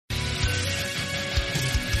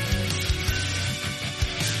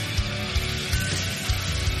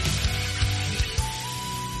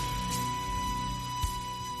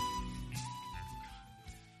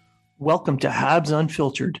Welcome to Habs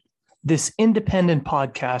Unfiltered. This independent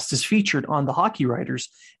podcast is featured on the Hockey Writers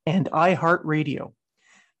and iHeartRadio,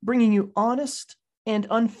 bringing you honest and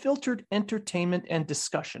unfiltered entertainment and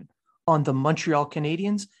discussion on the Montreal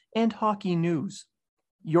Canadiens and hockey news.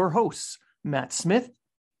 Your hosts, Matt Smith,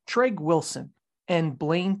 Treg Wilson, and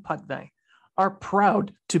Blaine Putney, are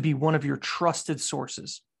proud to be one of your trusted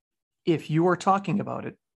sources. If you are talking about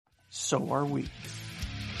it, so are we.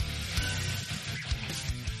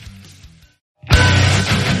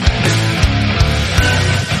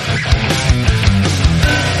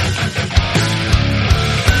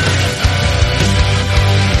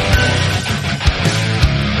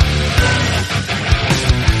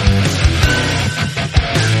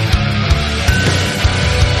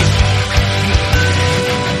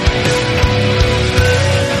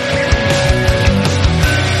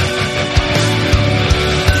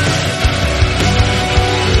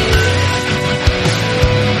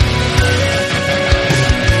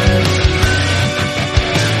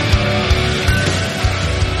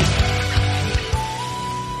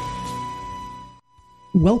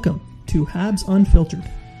 Welcome to Habs Unfiltered.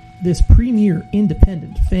 This premier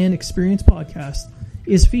independent fan experience podcast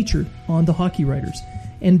is featured on the Hockey Writers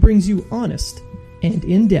and brings you honest and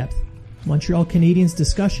in-depth Montreal Canadiens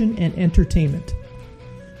discussion and entertainment.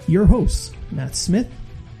 Your hosts, Matt Smith,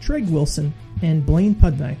 Treg Wilson, and Blaine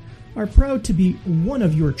Putney, are proud to be one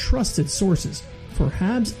of your trusted sources for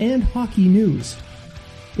Habs and hockey news.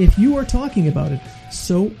 If you are talking about it,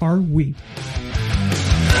 so are we.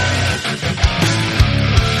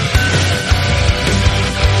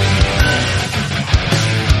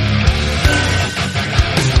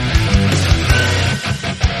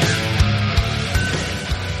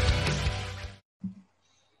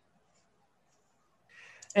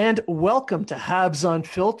 And welcome to Habs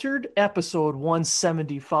Unfiltered, episode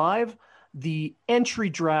 175, the entry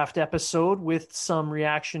draft episode with some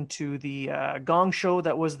reaction to the gong show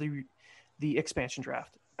that was the expansion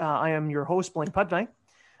draft. I am your host, Blaine Putney.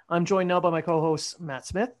 I'm joined now by my co-host, Matt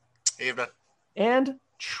Smith. Evening. And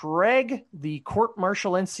Treg, the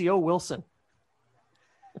court-martial NCO Wilson.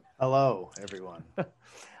 Hello, everyone.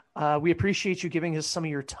 We appreciate you giving us some of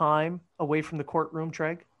your time away from the courtroom,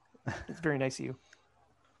 Treg. It's very nice of you.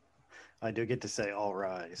 I do get to say all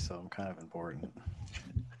rise, so I'm kind of important.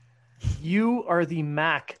 You are the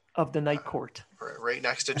Mac of the night court. Right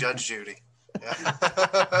next to Judge Judy. Yeah.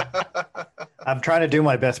 I'm trying to do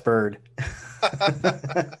my best bird.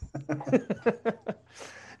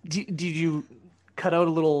 Did you cut out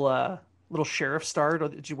a little sheriff star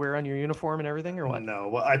that you wear on your uniform and everything, or what? No,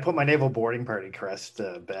 well, I put my naval boarding party crest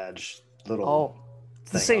badge little. Oh,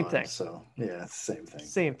 it's the same thing. So yeah, it's the same thing.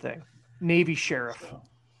 Same thing. Navy sheriff. So.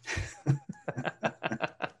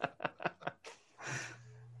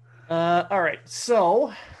 All right,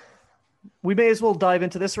 so we may as well dive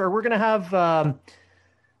into this. Or we're gonna have a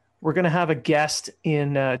guest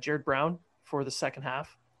in Jared Brown for the second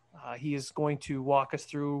half. He is going to walk us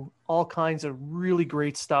through all kinds of really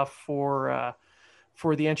great stuff for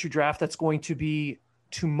the entry draft. That's going to be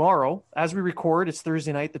tomorrow as we record. It's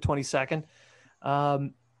Thursday night, the 22nd.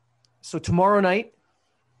 So tomorrow night,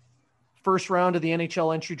 first round of the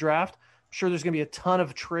NHL entry draft. I'm sure there's going to be a ton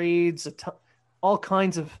of trades, all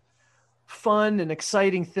kinds of fun and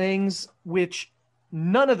exciting things, which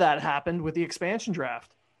none of that happened with the expansion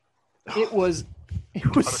draft. It was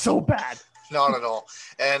so bad. Not at all.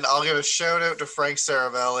 And I'll give a shout out to Frank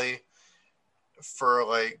Saravelli for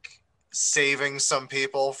saving some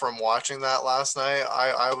people from watching that last night.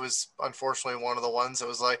 I was unfortunately one of the ones that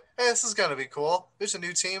was like, hey, this is going to be cool. There's a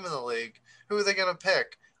new team in the league. Who are they going to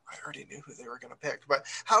pick? I already knew who they were going to pick, but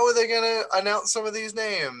how are they going to announce some of these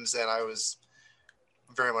names? And I was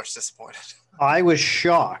very much disappointed. I was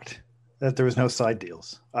shocked that there was no side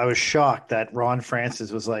deals. I was shocked that Ron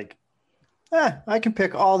Francis was like, I can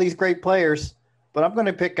pick all these great players, but I'm going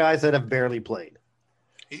to pick guys that have barely played.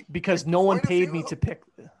 Because no one paid me to pick.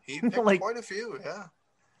 He picked quite a few, yeah.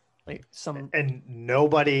 And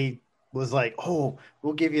nobody was like, oh,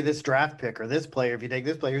 we'll give you this draft pick or this player if you take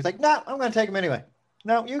this player. He's like, no, I'm going to take him anyway.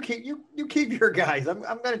 No, you keep your guys. I'm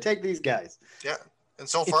going to take these guys. Yeah, and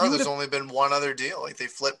so far there's only been one other deal. They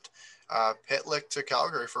flipped Pitlick to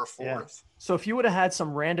Calgary for a fourth. Yeah. So if you would have had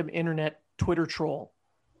some random internet Twitter troll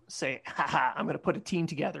say, haha, I'm going to put a team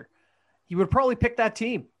together, you would probably pick that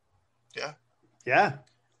team. Yeah. Yeah.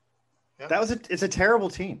 It's a terrible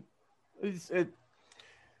team. It's a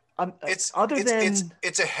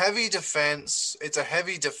heavy defense. It's a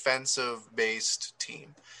heavy defensive based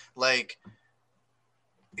team. We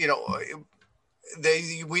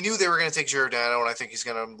knew they were going to take Giordano, and I think he's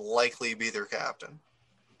going to likely be their captain,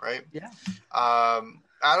 right? Yeah.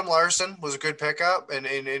 Adam Larson was a good pickup, and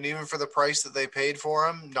even for the price that they paid for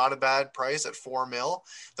him, not a bad price at $4 million.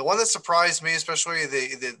 The one that surprised me, especially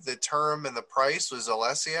the term and the price, was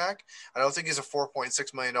Olesiak. I don't think he's a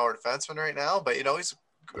 $4.6 million defenseman right now, but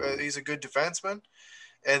he's a good defenseman.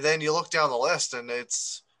 And then you look down the list, and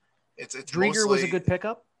it's Drieger mostly, was a good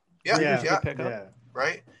pickup. Yeah, Drieger's a good pickup.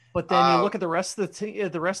 right. But then you look at the rest of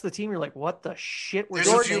the team. You're like, what the shit?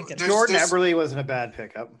 Jordan Eberle wasn't a bad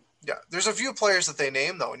pickup. Yeah, there's a few players that they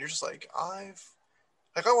name though, and you're just like, I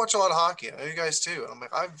watch a lot of hockey. I know you guys too. And I'm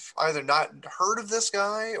like, I've either not heard of this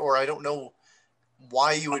guy, or I don't know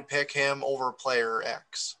why you would pick him over player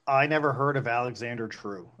X. I never heard of Alexander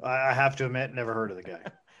True. I have to admit, never heard of the guy.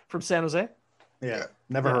 From San Jose? Yeah,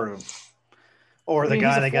 never heard of him. Or the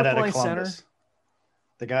guy they got out of Columbus. Center.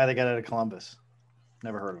 The guy they got out of Columbus.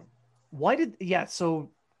 Never heard of him. So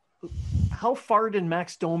how far did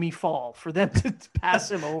Max Domi fall for them to pass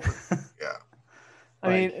him over? Yeah. I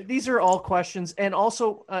mean, these are all questions. And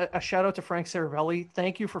also a shout out to Frank Saravelli.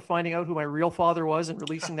 Thank you for finding out who my real father was and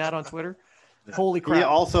releasing that on Twitter. Holy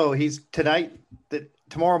crap. He's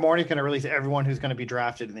tomorrow morning going to release everyone who's going to be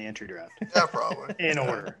drafted in the entry draft. Yeah, probably. In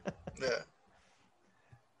order. Yeah.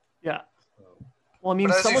 Yeah. Well, I mean,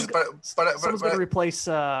 someone's going to replace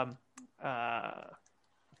Pierre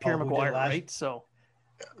Maguire, right? So.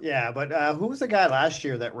 Yeah, but who was the guy last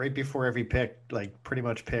year that right before every pick, like pretty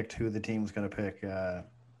much picked who the team was going to pick?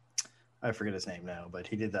 I forget his name now, but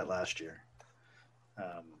he did that last year.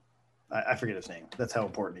 I forget his name. That's how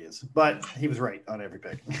important he is. But he was right on every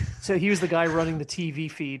pick. So he was the guy running the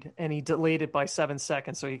TV feed, and he delayed it by 7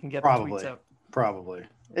 seconds so he can get the tweets out. Probably.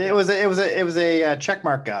 It was a check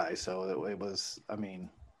mark guy, so it was. I mean.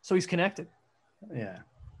 So he's connected. Yeah.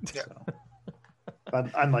 So.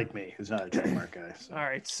 But unlike me, who's not a check mark guy. So. All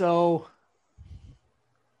right, so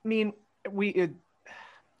I mean, we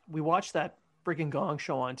watched that freaking Gong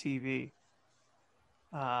Show on TV.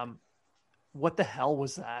 What the hell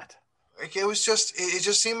was that? Like it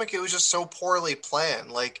just seemed like it was just so poorly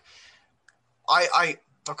planned. Like,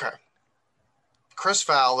 okay, Chris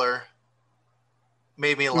Fowler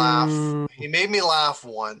made me laugh. He made me laugh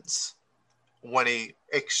once when he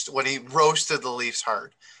roasted the Leafs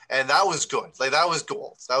hard. And that was good. Like that was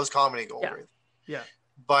gold. That was comedy gold. Yeah. Yeah.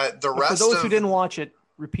 But the rest for those who didn't watch it,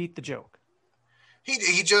 repeat the joke.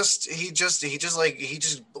 He just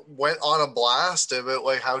went on a blast about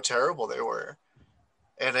like how terrible they were.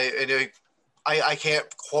 And I can't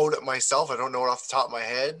quote it myself. I don't know it off the top of my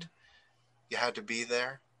head. You had to be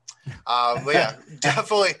there. But yeah,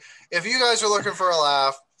 definitely. If you guys are looking for a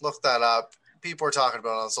laugh, look that up. People are talking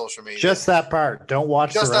about it on social media. Just that part. Don't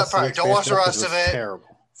watch just the rest that part. Of it. Don't watch the rest of it. Terrible.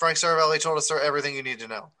 Frank Saravelli told us everything you need to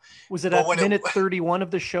know. Was it at minute 31 of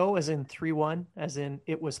the show, as in 3-1, as in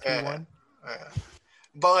it was 3-1?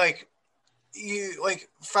 But like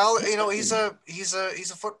Fowler, he's a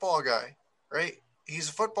football guy, right? He's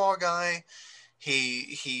a football guy.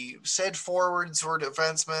 He said forwards were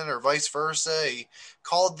defensemen or vice versa. He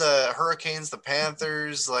called the Hurricanes the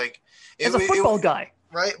Panthers. Like as a football guy,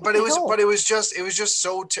 right? But it was just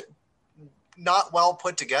so not well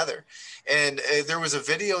put together. And there was a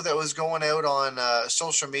video that was going out on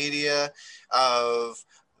social media of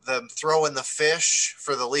them throwing the fish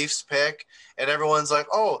for the Leafs pick, and everyone's like,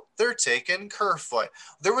 oh, they're taking Kerfoot.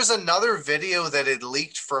 There was another video that had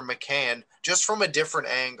leaked for McCann just from a different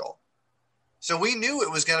angle. So we knew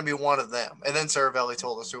it was going to be one of them. And then Saravelli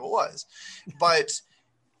told us who it was. But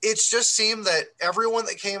it just seemed that everyone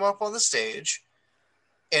that came up on the stage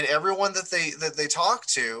and everyone that they talked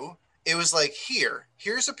to, it was like,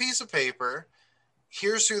 here's a piece of paper.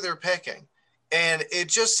 Here's who they're picking. And it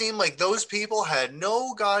just seemed like those people had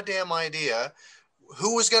no goddamn idea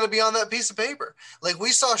who was going to be on that piece of paper. Like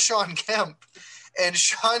we saw Sean Kemp, and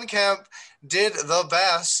Sean Kemp did the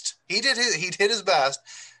best. He did his best.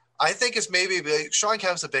 I think it's maybe Sean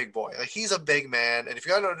Kemp's a big boy. Like he's a big man. And if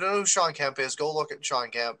you don't know who Sean Kemp is, go look at Sean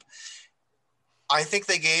Kemp. I think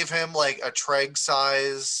they gave him like a Treg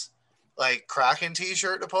size like Kraken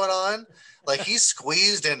t-shirt to put on. Like he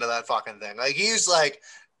squeezed into that fucking thing. Like he's like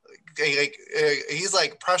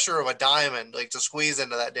pressure of a diamond, like to squeeze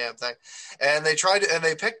into that damn thing. And they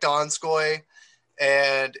picked Donskoy,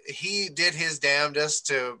 and he did his damnedest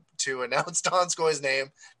to announce Donskoy's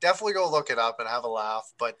name. Definitely go look it up and have a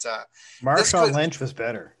laugh. But Marshawn Lynch was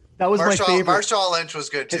better. That was my favorite. Marshawn Lynch was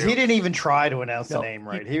good too. Because he didn't even try to announce the name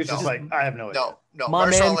right. He was just like, I have no idea. No,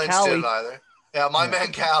 Marshawn Lynch didn't either. Yeah, my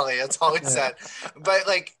man Callie. That's all he said. But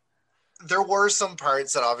like, there were some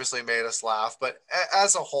parts that obviously made us laugh, but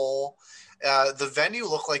as a whole, The venue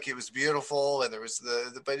looked like it was beautiful, and there was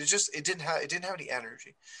but it didn't have any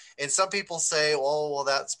energy. And some people say, well,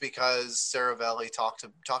 that's because Saravelli talked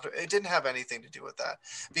to. It didn't have anything to do with that,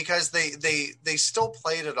 because they still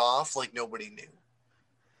played it off like nobody knew.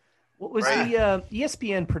 What was Right. the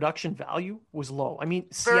ESPN production value was low. I mean,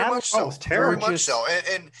 Very Seattle much so. was terrible. Very much so.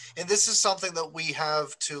 And this is something that we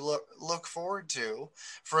have to look forward to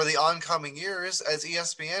for the oncoming years, as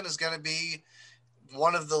ESPN is going to be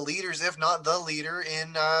one of the leaders, if not the leader,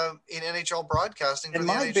 in NHL broadcasting. And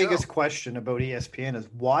my biggest question about ESPN is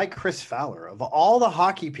why Chris Fowler, of all the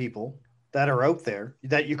hockey people that are out there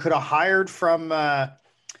that you could have hired from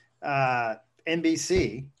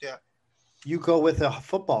NBC, yeah, you go with a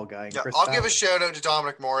football guy. Yeah, Chris I'll Fowler. give a shout out to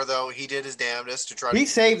Dominic Moore, though. He did his damnedest to try. He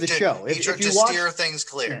saved the show. He tried to steer things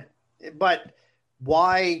clear. Yeah. But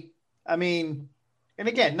why? I mean, and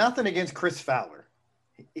again, nothing against Chris Fowler.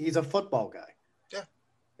 He's a football guy. Yeah.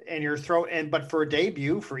 And but for a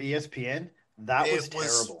debut for ESPN, that was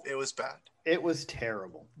terrible. It was bad. It was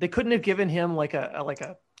terrible. They couldn't have given him like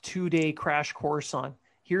a 2-day crash course on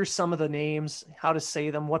here's some of the names, how to say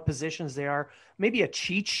them, what positions they are, maybe a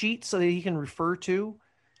cheat sheet so that he can refer to,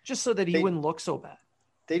 just so that he wouldn't look so bad.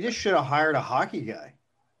 They just should have hired a hockey guy.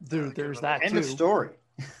 There's that End too. of story.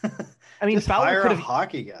 I mean, Fowler could have a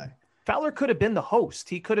hockey guy. Fowler could have been the host.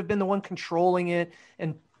 He could have been the one controlling it,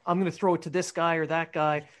 and I'm going to throw it to this guy or that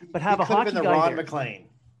guy. But have a hockey been the guy Ron there. McLean.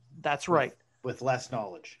 That's right. With less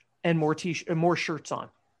knowledge and more more shirts on.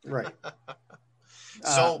 Right.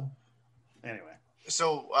 So anyway.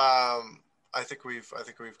 So I think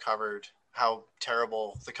we've covered how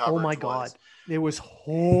terrible the coverage was. Oh my God. It was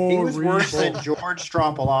horrible. He was worse than George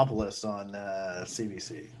Stroumboulopoulos on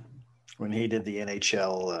CBC when he did the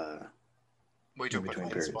NHL. We took between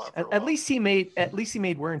periods. At least he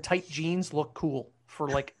made wearing tight jeans look cool for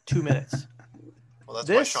like 2 minutes. Well,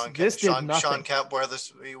 that's why Sean Kemp wore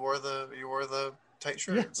this. You wore the tight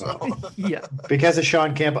shirt. Yeah. So. Yeah. Because of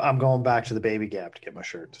Sean Kemp, I'm going back to the Baby Gap to get my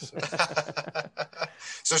shirt.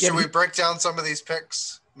 So should we break down some of these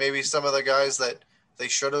picks? Maybe some of the guys that they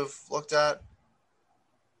should have looked at.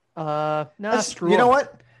 You know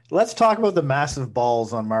what? Let's talk about the massive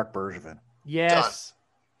balls on Marc Bergevin. Yes.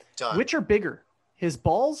 Done. Which are bigger, his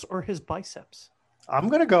balls or his biceps? I'm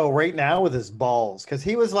gonna go right now with his balls because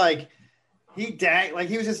he was like, he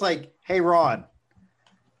was just like, hey Ron,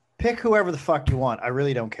 pick whoever the fuck you want. I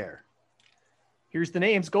really don't care. Here's the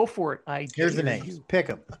names. Go for it. Here's the names. Pick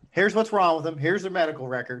them. Here's what's wrong with them. Here's their medical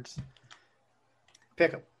records.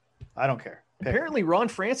 Pick them. I don't care. Apparently, Ron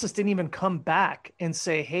Francis didn't even come back and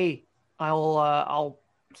say, "Hey, I'll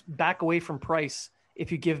back away from Price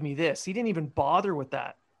if you give me this." He didn't even bother with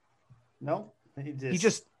that. No, he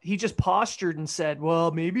just postured and said,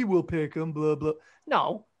 "Well, maybe we'll pick him." Blah blah.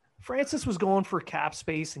 No, Francis was going for cap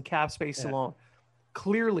space and cap space alone.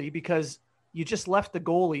 Clearly, because you just left the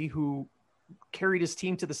goalie who carried his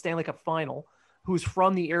team to the Stanley Cup final, who's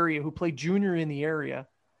from the area, who played junior in the area,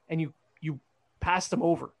 and you passed him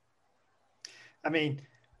over. I mean,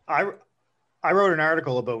 I wrote an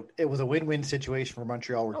article about it was a win-win situation for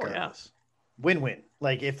Montreal regardless. Win-win.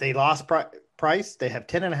 Like if they lost Price, they have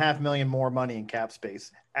 $10.5 million more money in cap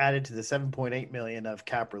space added to the $7.8 million of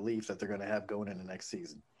cap relief that they're going to have going into next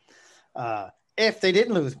season. If they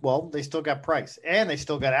didn't lose, well, they still got Price and they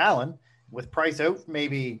still got Allen with Price out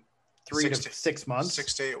maybe 3 to 6 months,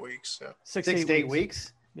 6 to 8 weeks. Yeah. 6 to 8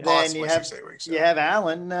 weeks. Yeah. Then you have 6 to 8 weeks. You have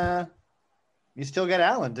Allen. You still got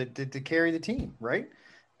Allen to carry the team, right?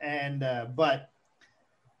 And but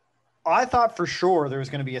I thought for sure there was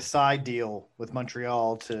going to be a side deal with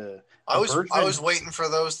Montreal to. I was waiting for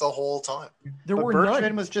those the whole time.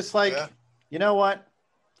 Bergevin was just like, you know what?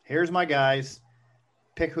 Here's my guys.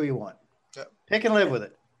 Pick who you want. Yeah. Pick and live with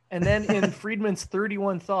it. And then in Friedman's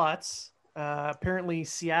 31 thoughts, apparently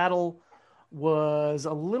Seattle was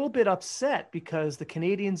a little bit upset because the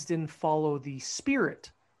Canadiens didn't follow the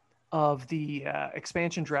spirit of the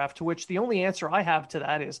expansion draft, to which the only answer I have to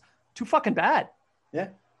that is too fucking bad. Yeah.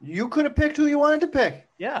 You could have picked who you wanted to pick.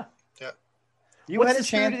 Yeah. Yeah. You had a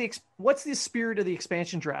chance. What's the spirit of the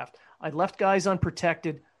expansion draft? I left guys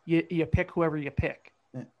unprotected. You pick whoever you pick.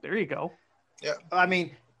 Yeah. There you go. Yeah. I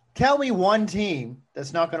mean, tell me one team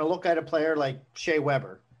that's not going to look at a player like Shea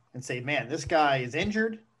Weber and say, man, this guy is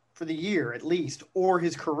injured for the year at least, or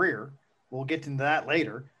his career. We'll get into that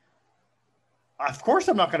later. Of course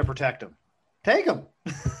I'm not going to protect him. Take him.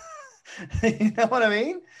 You know what I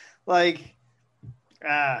mean? Like,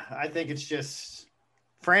 I think it's just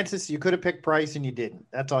Francis, you could have picked Price and you didn't.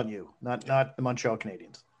 That's on you, not the Montreal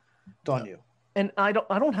Canadiens. It's on you. And I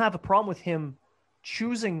don't have a problem with him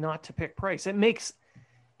choosing not to pick Price. It makes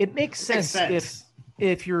sense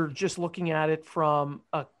if you're just looking at it from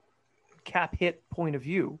a cap hit point of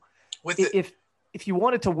view. With If you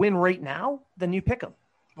wanted to win right now, then you pick them.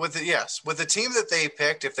 with the team that they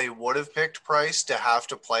picked, if they would have picked Price to have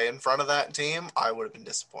to play in front of that team, I would have been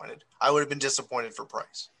disappointed. I would have been disappointed for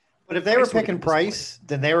Price. But if they were picking Price,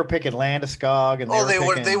 then they were picking Landeskog, and they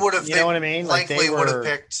would have. You know what I mean? Like they would have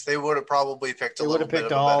picked. They would have probably picked. They would have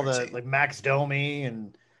picked all the like Max Domi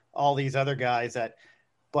and all these other guys that.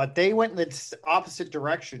 But they went in the opposite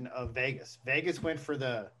direction of Vegas. Vegas went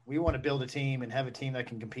for we want to build a team and have a team that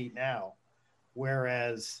can compete now,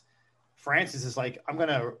 whereas Francis is like, I'm going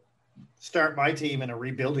to start my team in a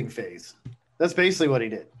rebuilding phase. That's basically what he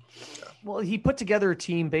did. Well, he put together a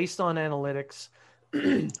team based on analytics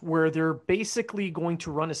where they're basically going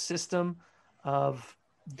to run a system of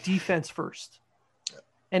defense first.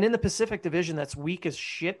 And in the Pacific Division, that's weak as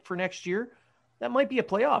shit for next year. That might be a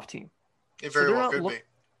playoff team. It very well could be.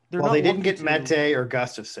 Well, they didn't get Mete or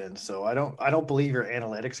Gustafsson, so I don't believe your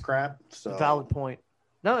analytics crap. So valid point.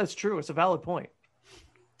 No, it's true. It's a valid point.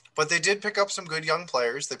 But they did pick up some good young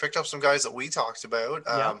players. They picked up some guys that we talked about.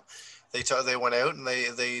 They went out and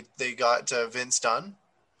they got Vince Dunn.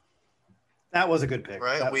 That was a good pick,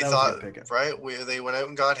 right? They went out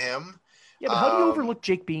and got him. Yeah, but how do you overlook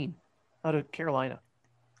Jake Bean out of Carolina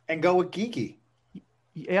and go with Geeky?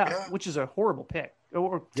 Yeah, which is a horrible pick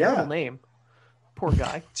or terrible name. Poor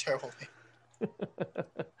guy. Terrible name.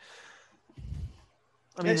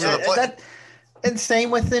 I mean, and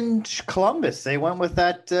same within Columbus. They went with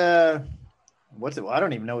that. What's it? Well, I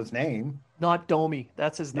don't even know his name. Not Domi.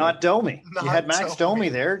 That's his name. Not Domi. You had Max Domi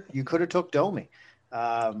there. You could have took Domi.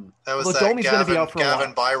 That was Domi's going to be out for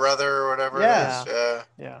Gavin Byrather or whatever.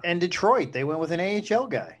 Yeah. And Detroit, they went with an AHL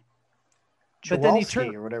guy. But then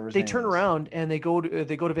they turn around and they go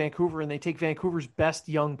to Vancouver and they take Vancouver's best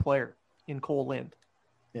young player in Cole Lind.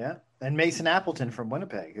 Yeah, and Mason Appleton from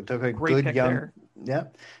Winnipeg. It took a great good young,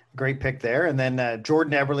 great pick there. And then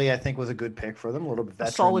Jordan Eberle, I think, was a good pick for them. A little bit veteran,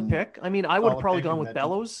 a solid pick. I mean, I would have probably gone with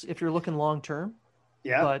Bellows if you're looking long term.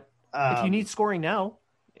 Yeah, but if you need scoring now,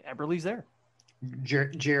 Eberle's there.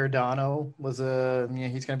 Giordano was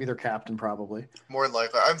he's going to be their captain probably. More than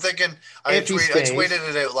likely, I'm thinking. I tweeted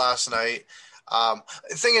it out last night.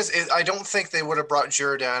 The thing is, I don't think they would have brought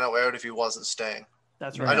Giordano out if he wasn't staying.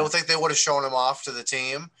 That's right. I don't think they would have shown him off to the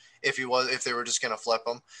team if they were just going to flip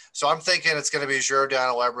him. So I'm thinking it's going to be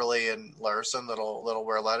Giordano, Eberle, and Larson that'll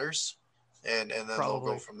wear letters, and then they'll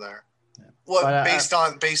go from there. Yeah. Well, but, based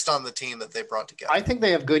on the team that they brought together, I think they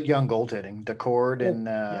have good young goaltending. Decord and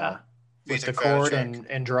Decord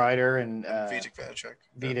and Dreider and Vitek Vanecek.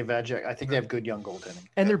 Vitek Vanecek. I think they have good young goaltending,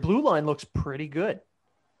 and their blue line looks pretty good.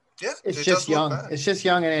 Yeah, it's just young. It's just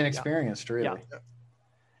young and inexperienced, really. Yeah.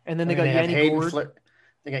 And then they got Yanni Gourde.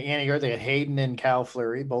 They got Yanni Gourde. They got Hayden and Cal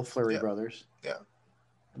Fleury, both Fleury brothers. Yeah.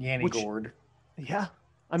 Yanni Gourde. Yeah.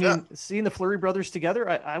 I mean, seeing the Fleury brothers together,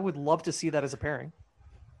 I would love to see that as a pairing.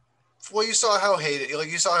 Well, you saw how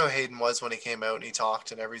Hayden was when he came out and he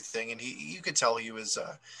talked and everything, and you could tell he was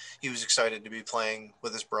excited to be playing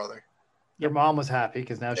with his brother. Your mom was happy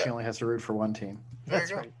because now she only has to root for one team.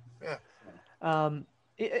 That's right. Yeah.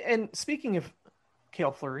 And speaking of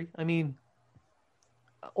Cal Fleury, I mean,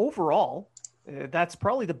 overall, that's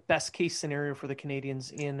probably the best case scenario for the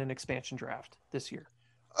Canadians in an expansion draft this year.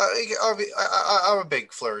 I'm a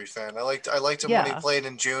big Fleury fan. I liked him when he played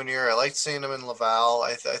in junior. I liked seeing him in Laval.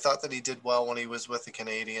 I thought that he did well when he was with the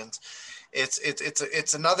Canadians.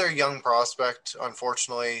 It's another young prospect,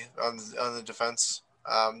 unfortunately, on the defense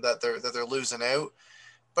that they're losing out.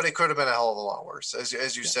 But it could have been a hell of a lot worse, as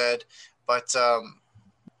you said. But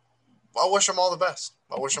I wish him all the best.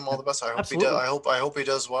 I hope he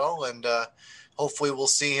does well, and hopefully we'll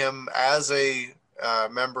see him as a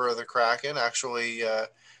member of the Kraken actually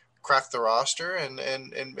crack the roster and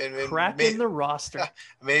cracking the roster.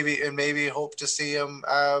 Maybe hope to see him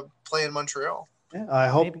play in Montreal. Yeah, I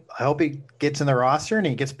hope he gets in the roster and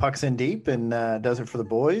he gets pucks in deep and does it for the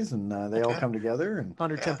boys and they all come together and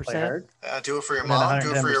 110%. Do it for your mom.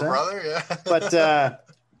 Do it for your brother. Yeah, but.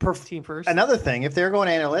 Team first. Another thing, if they're going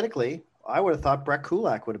analytically, I would have thought Brett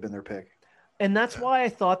Kulak would have been their pick. And that's why I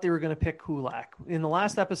thought they were going to pick Kulak. In the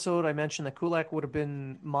last episode, I mentioned that Kulak would have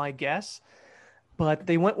been my guess, but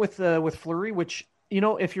they went with Fleury, which,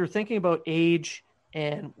 if you're thinking about age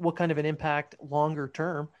and what kind of an impact longer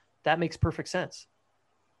term, that makes perfect sense.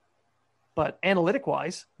 But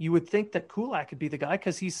analytic-wise, you would think that Kulak could be the guy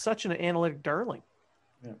because he's such an analytic darling.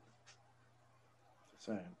 Yeah.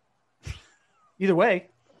 Same. Either way,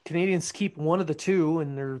 Canadians keep one of the two,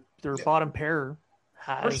 and their bottom pair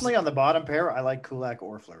has... Personally, on the bottom pair, I like Kulak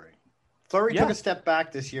or Fleury. Fleury took a step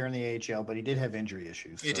back this year in the AHL, but he did have injury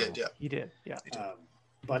issues. He did, yeah. He did, yeah.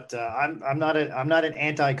 But I'm not an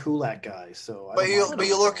anti-Kulak guy, so I But don't you mind but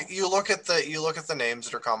Kulak. you look at the names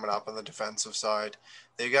that are coming up on the defensive side.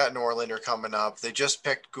 They got Norlinder coming up. They just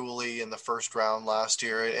picked Gooley in the first round last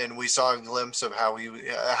year, and we saw a glimpse of how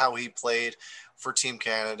he played for Team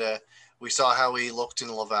Canada. We saw how he looked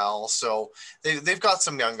in Laval. So they've got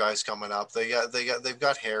some young guys coming up. They've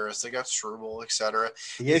got Harris, they got Struble, etc.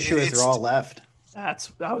 The issue is they're all left. I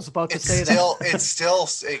was about to say that. It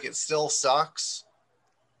still sucks,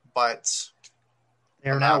 but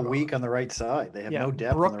They're now weak on the right side. They have no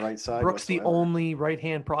depth on the right side. Brooks, whatsoever. the only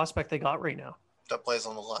right-hand prospect they got right now. That plays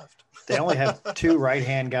on the left. They only have 2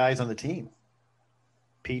 right-hand guys on the team,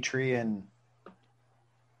 Petrie and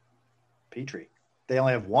Petrie. They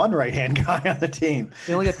only have 1 right-hand guy on the team.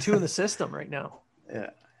 They only got 2 in the system right now. Yeah,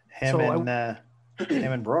 him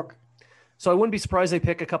and Brooke. So I wouldn't be surprised they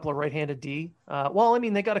pick a couple of right-handed D. Well, I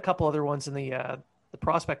mean, they got a couple other ones in the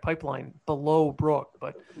prospect pipeline below Brooke,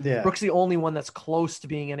 but yeah. Brooke's the only one that's close to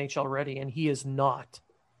being NHL ready, and he is not.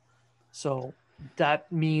 So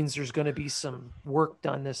that means there's going to be some work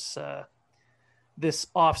done this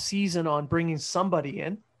off season on bringing somebody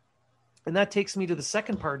in, and that takes me to the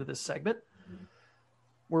second part of this segment,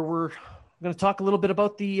 where we're going to talk a little bit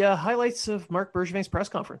about the highlights of Marc Bergevin's press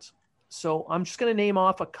conference. So I'm just going to name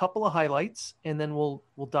off a couple of highlights, and then we'll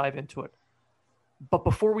dive into it. But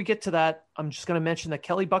before we get to that, I'm just going to mention that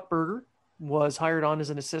Kelly Buchberger was hired on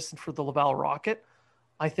as an assistant for the Laval Rocket.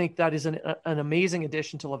 I think that is an amazing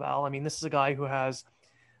addition to Laval. I mean, this is a guy who has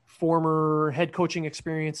former head coaching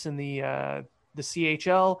experience in the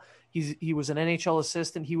CHL. He was an NHL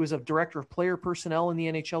assistant. He was a director of player personnel in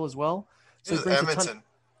the NHL as well. So he brings Edmonton,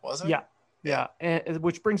 wasn't it? Yeah. And,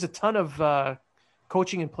 which brings a ton of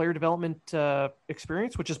coaching and player development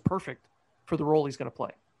experience, which is perfect for the role he's going to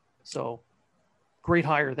play. So great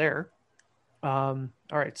hire there. All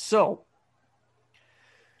right. So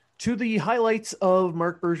to the highlights of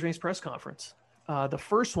Marc Bergevin's press conference. The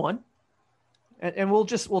first one, and we'll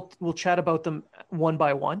chat about them one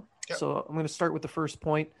by one. Yep. So I'm going to start with the first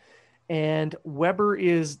point. And Weber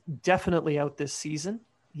is definitely out this season.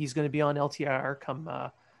 He's going to be on LTIR come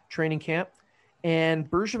training camp. And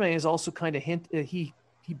Bergevin is also kind of he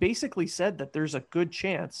basically said that there's a good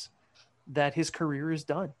chance that his career is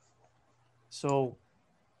done. So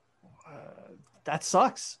that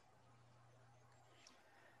sucks.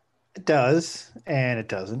 It does, and it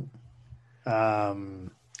doesn't.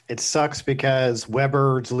 It sucks because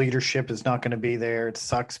Weber's leadership is not going to be there. It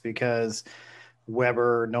sucks because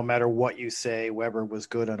Weber, no matter what you say, Weber was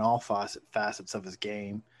good on all facets of his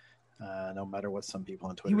game. No matter what some people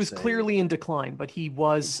on Twitter say. He was clearly in decline, but he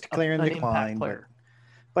was clearly in decline. Player.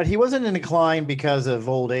 But he wasn't in decline because of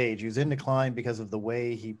old age. He was in decline because of the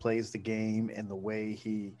way he plays the game and the way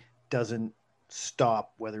he doesn't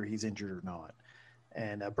stop whether he's injured or not.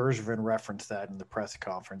 And Bergevin referenced that in the press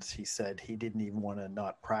conference. He said he didn't even want to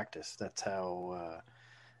not practice. That's how.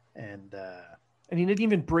 And he didn't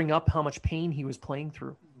even bring up how much pain he was playing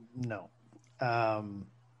through. No.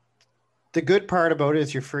 The good part about it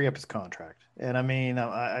is you free up his contract. And I mean,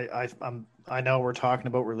 I know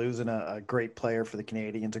we're losing a great player for the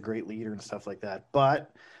Canadians, a great leader and stuff like that,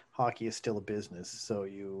 but hockey is still a business. So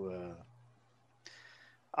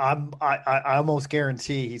I almost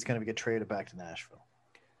guarantee he's going to get traded back to Nashville.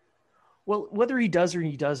 Well, whether he does or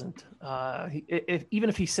he doesn't, even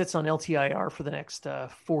if he sits on LTIR for the next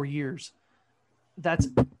 4 years, that's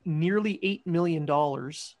nearly $8 million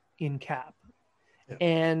in cap. Yeah.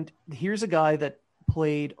 And here's a guy that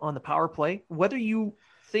played on the power play. Whether you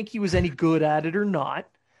think he was any good at it or not,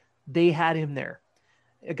 they had him there.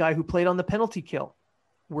 A guy who played on the penalty kill,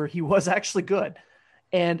 where he was actually good.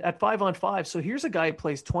 And at 5-on-5, so here's a guy who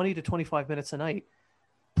plays 20 to 25 minutes a night,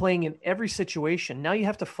 playing in every situation. Now you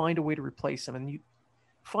have to find a way to replace him. And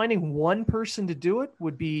finding one person to do it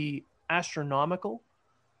would be astronomical.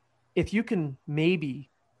 If you can maybe,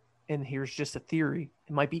 and here's just a theory,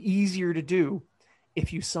 it might be easier to do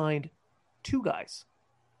if you signed 2 guys.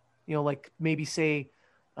 You know, like maybe say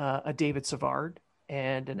a David Savard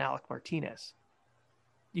and an Alec Martinez.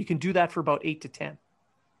 You can do that for about 8 to 10.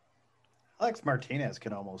 Alex Martinez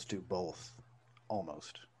can almost do both.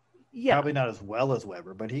 Almost. Yeah. Probably not as well as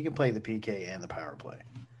Weber, but he can play the PK and the power play.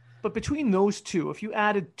 But between those two, if you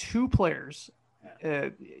added 2 players,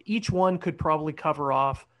 each one could probably cover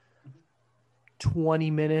off 20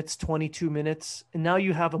 minutes, 22 minutes. And now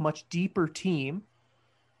you have a much deeper team.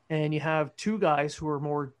 And you have 2 guys who are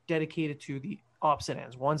more dedicated to the opposite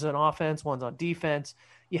ends. One's on offense, one's on defense.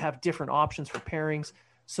 You have different options for pairings.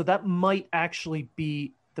 So that might actually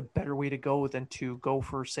be the better way to go than to go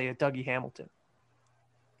for, say, a Dougie Hamilton.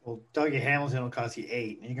 Well, Dougie Hamilton will cost you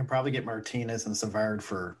 8, and you can probably get Martinez and Savard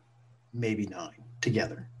for maybe 9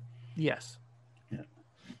 together. Yes. Yeah.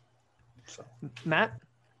 So, Matt,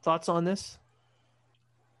 thoughts on this?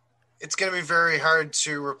 It's going to be very hard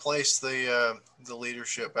to replace the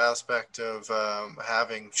leadership aspect of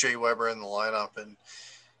having Shea Weber in the lineup, and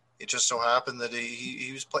it just so happened that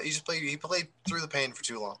he played through the pain for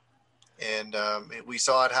too long, and we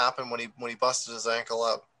saw it happen when he busted his ankle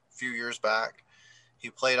up a few years back. He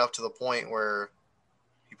played up to the point where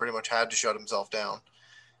he pretty much had to shut himself down,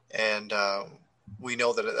 and we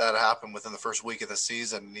know that happened within the first week of the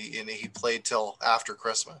season. He played till after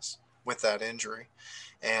Christmas with that injury.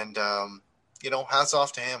 And, hats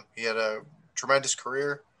off to him. He had a tremendous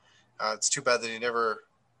career. It's too bad that he never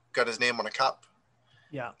got his name on a cup.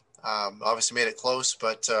 Yeah. Obviously made it close,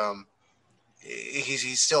 but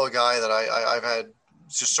he's still a guy that I've had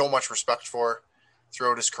just so much respect for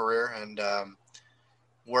throughout his career. And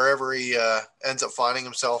wherever he ends up finding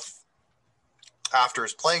himself after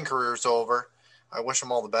his playing career is over, I wish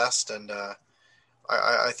him all the best. And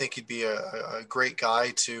I think he'd be a great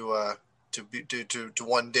guy to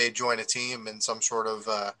one day join a team in some sort of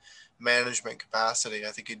management capacity. I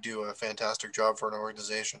think he'd do a fantastic job for an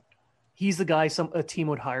organization. He's the guy a team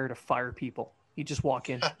would hire to fire people. He'd just walk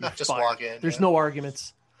in. Walk in. There's no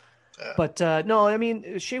arguments. Yeah. But no, I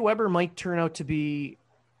mean, Shea Weber might turn out to be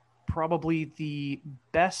probably the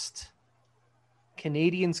best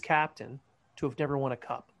Canadians captain to have never won a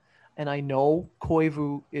cup. And I know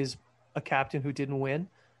Koivu is a captain who didn't win,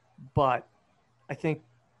 but I think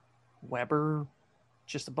Weber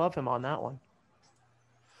just above him on that one.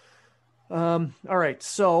 All right.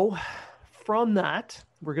 So from that,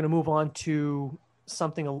 we're going to move on to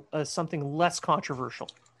something less controversial.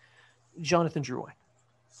 Jonathan Drouin.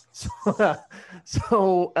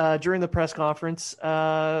 So during the press conference,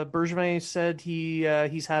 Bergevin said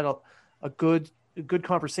he's had a good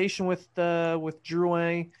conversation with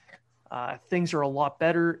Drouin. Things are a lot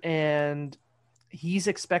better, and he's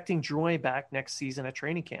expecting Drouin back next season at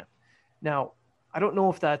training camp. Now, I don't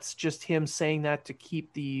know if that's just him saying that to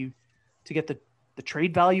get the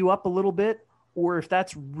trade value up a little bit, or if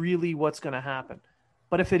that's really what's going to happen.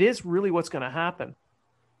 But if it is really what's going to happen,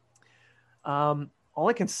 all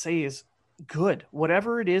I can say is good.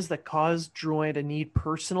 Whatever it is that caused Drouin to need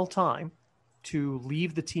personal time to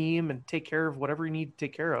leave the team and take care of whatever he needed to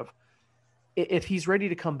take care of, if he's ready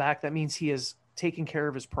to come back, that means he has taken care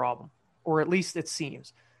of his problem, or at least it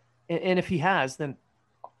seems. And if he has, then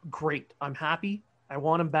great. I'm happy. I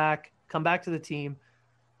want him back. Come back to the team.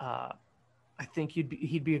 I think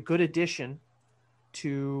he'd be a good addition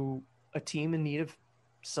to a team in need of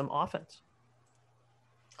some offense.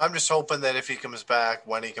 I'm just hoping that if he comes back,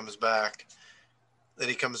 when he comes back, that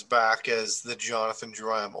he comes back as the Jonathan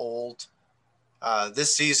Drouin old.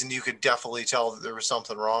 This season, you could definitely tell that there was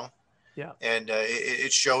something wrong. Yeah. And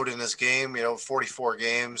it showed in his game, 44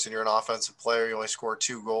 games, and you're an offensive player. You only scored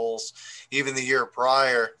 2 goals. Even the year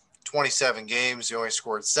prior, 27 games, you only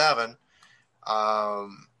scored 7.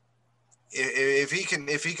 If he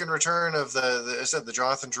can return of the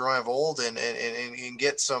Jonathan Drouin of old and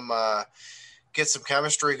get some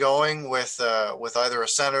chemistry going with either a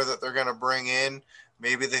center that they're going to bring in,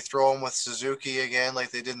 maybe they throw him with Suzuki again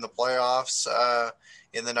like they did in the playoffs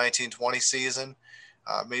in the 1920 season.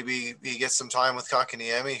 Maybe he gets some time with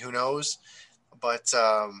Kotkaniemi, who knows? But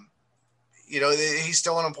he's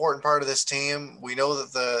still an important part of this team. We know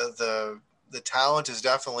that the talent is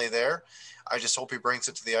definitely there. I just hope he brings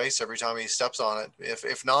it to the ice every time he steps on it.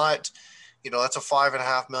 If not, that's a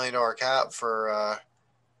 $5.5 million cap for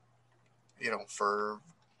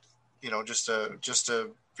just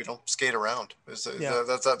to skate around.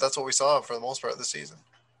 That's what we saw for the most part of the season.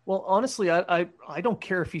 Well, honestly, I don't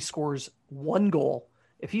care if he scores 1 goal.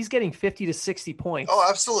 If he's getting 50 to 60 points, oh,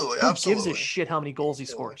 absolutely, who gives a shit how many goals he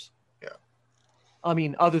scores? Yeah. I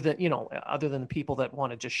mean, other than the people that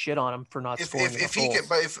want to just shit on him for not scoring enough goals.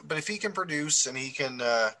 But if he can produce and he can,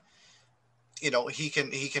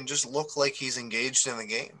 he can just look like he's engaged in the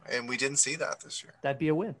game, and we didn't see that this year. That'd be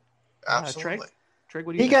a win. Absolutely. Treg,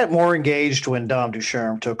 what do you think? Got more engaged when Dom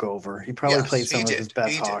Ducharme took over. He probably played some of his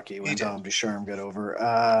best hockey when Dom Ducharme got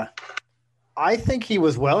over. I think he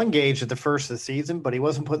was well engaged at the first of the season, but he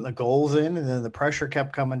wasn't putting the goals in, and then the pressure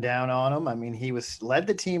kept coming down on him. I mean, he led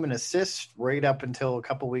the team in assists right up until a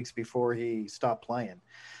couple weeks before he stopped playing.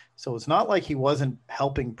 So it's not like he wasn't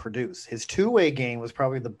helping produce. His two-way game was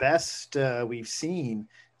probably the best we've seen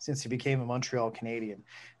since he became a Montreal Canadian.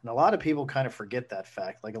 And a lot of people kind of forget that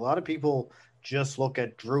fact. Like, a lot of people just look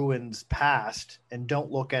at Drouin's past and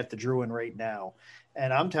don't look at the Drouin right now.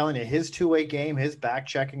 And I'm telling you, his two-way game, his back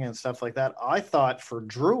checking and stuff like that, I thought for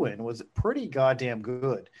Druin was pretty goddamn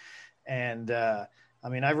good. And I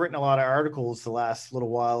mean, I've written a lot of articles the last little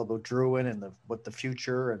while about Druin and what the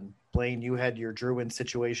future. And Blaine, you had your Druin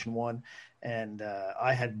situation one, and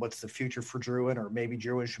I had what's the future for Druin, or maybe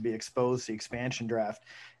Druin should be exposed to the expansion draft.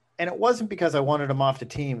 And it wasn't because I wanted him off the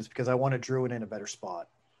teams, because I wanted Druin in a better spot.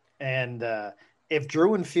 And if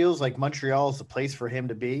Druin feels like Montreal is the place for him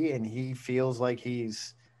to be, and he feels like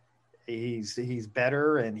he's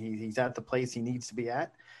better and he's at the place he needs to be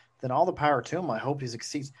at, then all the power to him. I hope he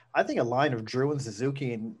succeeds. I think a line of Druin,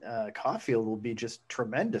 Suzuki, and Caulfield will be just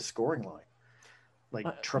tremendous scoring line,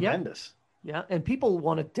 like tremendous. Yeah, and people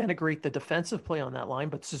want to denigrate the defensive play on that line,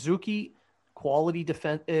 but Suzuki, quality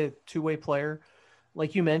defense, two-way player.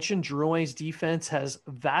 Like you mentioned, Drouin's defense has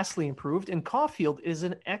vastly improved, and Caulfield is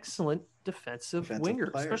an excellent defensive winger,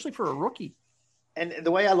 player, especially for a rookie. And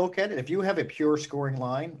the way I look at it, if you have a pure scoring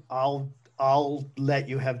line, I'll let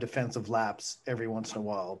you have defensive laps every once in a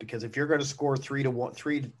while, because if you're going to score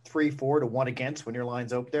 3-1, 3-4 to 1 against when your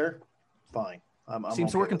line's out there, fine. I'm Seems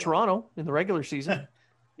okay to work in that. Toronto in the regular season.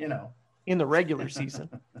 In the regular season.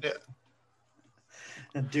 Yeah.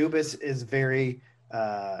 And Dubas is very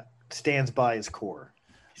stands by his core.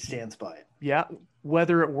 He stands by it. Yeah,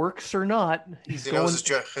 whether it works or not, he knows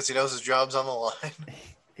his job's on the line.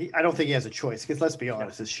 I don't think he has a choice, because let's be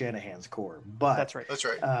honest, it's Shanahan's core. But that's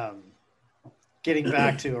right. Getting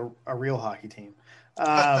back to a real hockey team.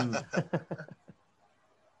 I'm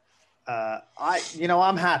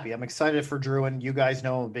happy. I'm excited for Druin. You guys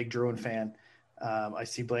know I'm a big Druin fan. I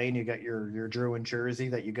see, Blaine, you got your Druin jersey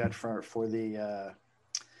that you got for the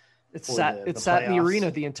It sat in the arena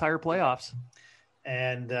the entire playoffs.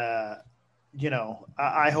 And I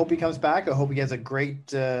hope he comes back. I hope he has a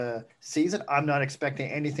great season. I'm not expecting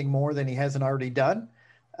anything more than he hasn't already done.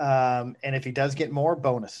 And if he does get more,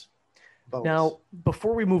 bonus. Now,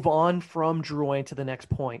 before we move on from Drouin to the next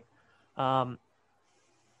point, I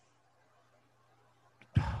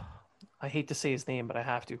hate to say his name, but I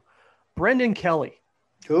have to. Brendan Kelly.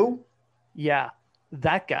 Who? Yeah,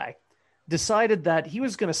 that guy decided that he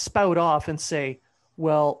was going to spout off and say,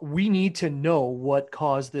 well, we need to know what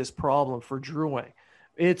caused this problem for Drouin.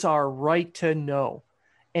 It's our right to know.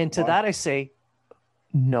 And to that I say,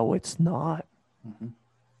 no, it's not. Mm-hmm.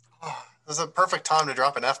 Oh, this is a perfect time to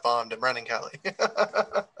drop an F-bomb to Brendan Kelly.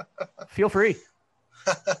 Feel free.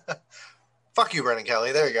 Fuck you, Brendan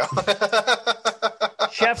Kelly. There you go.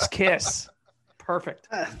 Chef's kiss. Perfect.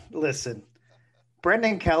 Listen,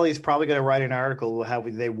 Brendan Kelly's probably going to write an article how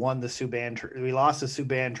they won the Subban trade. We lost the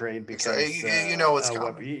Subban trade because you know it's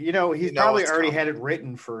coming. He's probably already had it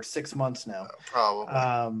written for 6 months now.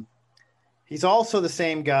 Probably. He's also the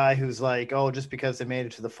same guy who's like, oh, just because they made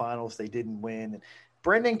it to the finals, they didn't win. And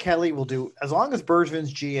Brendan Kelly will do, as long as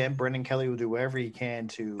Bergevin's GM, Brendan Kelly will do whatever he can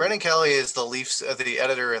to. Brendan Kelly is the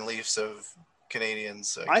editor in Leafs of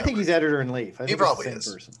Canadians. I think he's editor in Leaf. He probably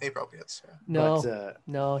is. He probably is. Yeah.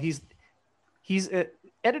 No, he's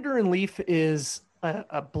editor in Leaf is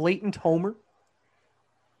a blatant homer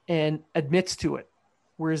and admits to it,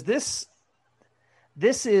 whereas this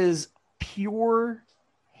is pure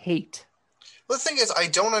hate. Well, the thing is, I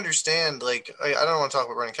don't understand. Like, I don't want to talk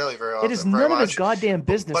about Brendan Kelly very often. It is none of his goddamn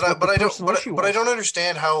business. But I don't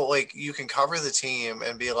understand how, like, you can cover the team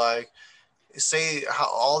and be like, say how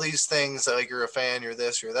all these things that, like, you're a fan, you're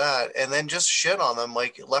this, you're that, and then just shit on them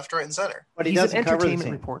like left, right, and center. But he's an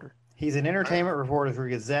entertainment reporter. He's an entertainment reporter for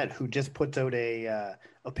Gazette who just puts out a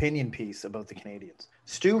opinion piece about the Canadians.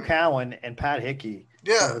 Stu Cowan and Pat Hickey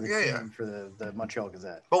for the Montreal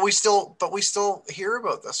Gazette. But we still hear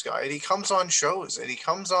about this guy, and he comes on shows, and he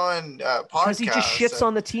comes on podcasts. Because he just shits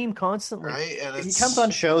on the team constantly. Right? And he comes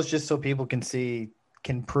on shows just so people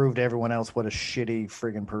can prove to everyone else what a shitty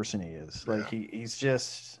friggin' person he is. Like he's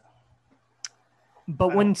just.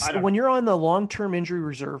 But when you're on the long-term injury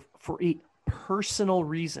reserve for a personal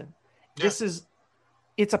reason,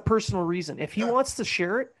 it's a personal reason. If he wants to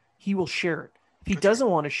share it, he will share it. If he doesn't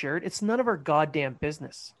want to share it, it's none of our goddamn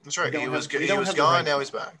business. That's right. He was gone. Now he's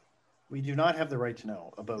back. We do not have the right to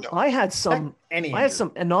know about. No. I had some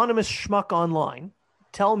anonymous schmuck online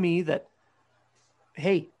tell me that,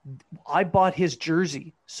 hey, I bought his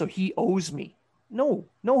jersey, so he owes me. No,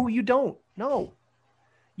 you don't. No,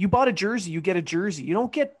 you bought a jersey, you get a jersey. You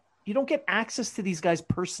don't get access to these guys'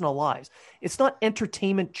 personal lives. It's not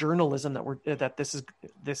entertainment journalism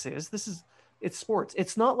it's sports.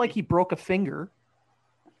 It's not like he broke a finger.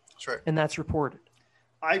 That's right. And that's reported.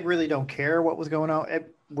 I really don't care what was going on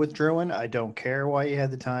with Drouin. I don't care why he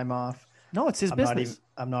had the time off. No, it's his business.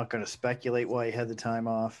 I'm not going to speculate why he had the time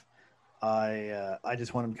off. I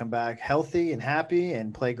just want him to come back healthy and happy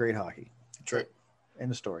and play great hockey. That's right.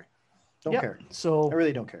 End of story. Don't Yep. care. So I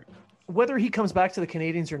really don't care. whether he comes back to the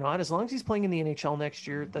Canadians or not, as long as he's playing in the NHL next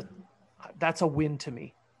year, that's a win to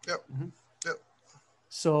me. Yep. Mhm. Yep.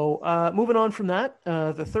 So moving on from that,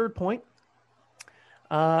 the third point,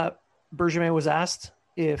 Bergevin was asked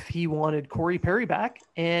if he wanted Corey Perry back,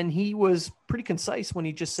 and he was pretty concise when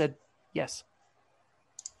he just said yes.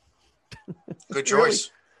 Good Really?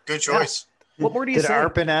 choice. Good choice. What more do you Did say?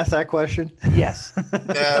 Arpin ask that question? Yes.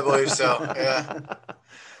 Yeah, I believe so. Yeah.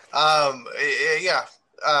 Yeah.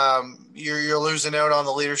 You're losing out on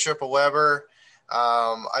the leadership of Weber.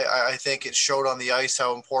 I think it showed on the ice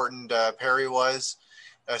how important Perry was,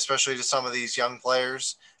 especially to some of these young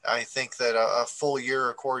players. I think that a full year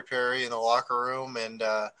of Corey Perry in the locker room and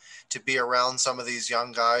to be around some of these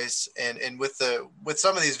young guys and with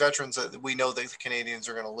some of these veterans that we know that the Canadians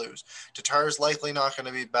are going to lose. Tatar's likely not going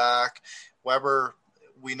to be back. Weber,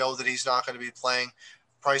 we know that he's not going to be playing.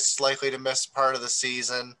 Price is likely to miss part of the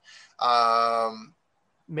season.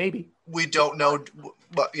 Maybe. We don't know,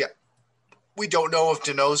 but yeah, we don't know if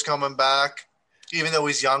Deneau's coming back. Even though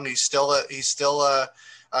he's young, he's still a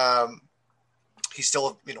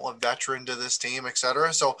veteran to this team,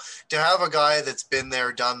 etc. So to have a guy that's been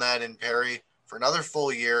there, done that in Perry for another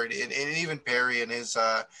full year, and even Perry in his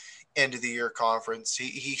end of the year conference,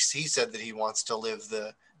 he said that he wants to live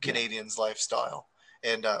the Canadians lifestyle,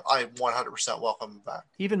 and I 100% welcome him back.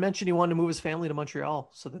 He even mentioned he wanted to move his family to Montreal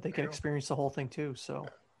so that they could experience the whole thing too. So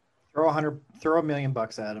Throw $1 million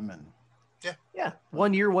at him, and yeah,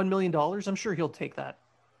 1 year, $1 million. I'm sure he'll take that.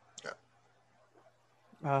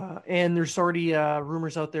 And there's already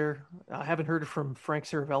rumors out there. I haven't heard it from Frank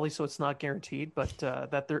Saravelli, so it's not guaranteed, but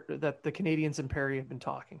that the Canadians and Perry have been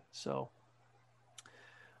talking. So,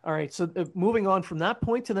 all right. So moving on from that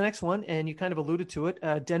point to the next one, and you kind of alluded to it,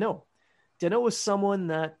 Deneau. Deneau was someone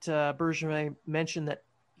that Bergevin mentioned that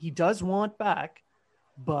he does want back,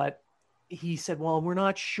 but he said, well, we're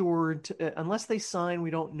not sure unless they sign, we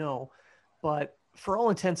don't know. But for all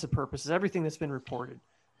intents and purposes, everything that's been reported,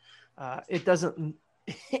 it doesn't.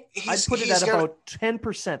 I'd put it at about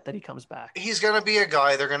 10% that he comes back. He's going to be a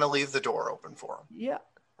guy. They're going to leave the door open for him. Yeah.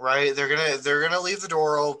 Right. They're going to leave the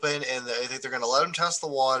door open, and I think they're going to let him test the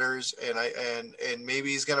waters. And maybe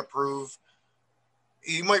he's going to prove.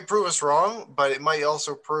 He might prove us wrong, but it might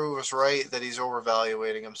also prove us right that he's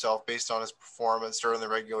overvaluating himself based on his performance during the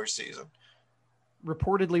regular season.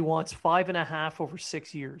 Reportedly wants 5.5 over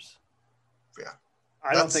 6 years. Yeah.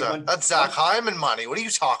 That's Zach Hyman money. What are you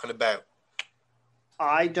talking about?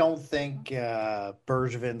 I don't think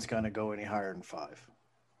Bergevin's going to go any higher than 5.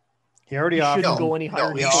 He already offered shouldn't go any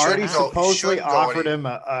higher. He already supposedly offered him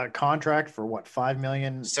a contract for what, $5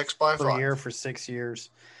 million per year for 6 years,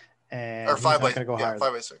 and or 5 he's not going to go higher.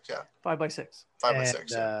 5 by 6, yeah. 5 by 6. 5 by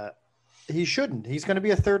 6. He shouldn't. He's going to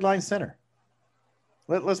be a third line center.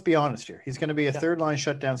 Let's be honest here. He's going to be a third line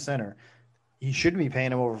shutdown center. He shouldn't be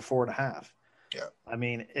paying him over 4.5. Yeah. I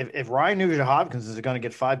mean, if Ryan Nugent-Hopkins is going to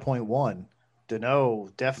get 5.1.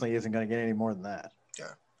 Deneau definitely isn't going to get any more than that.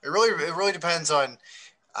 Yeah, it really depends on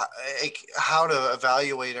how to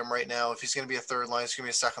evaluate him right now. If he's going to be a third line, he's going to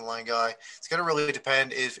be a second line guy. It's going to really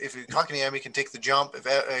depend if Kotkaniemi can take the jump, if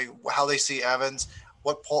how they see Evans,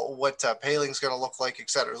 what Paling's going to look like,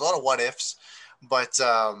 etc. There's a lot of what ifs, but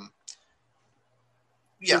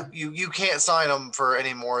you can't sign him for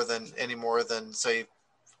any more than say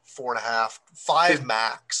 4.5, 5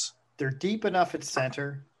 max. They're deep enough at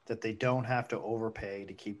center that they don't have to overpay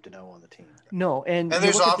to keep Deneau on the team. No, and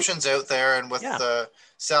there's options out there, and with the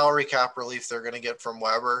salary cap relief they're going to get from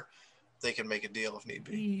Weber, they can make a deal if need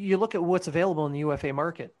be. You look at what's available in the UFA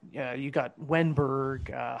market. You got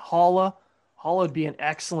Wenberg, Holla. Holla would be an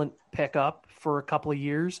excellent pickup for a couple of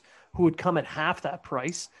years, who would come at half that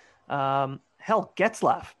price. Hell,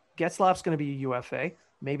 Getzlaf. Getzlaf's going to be a UFA.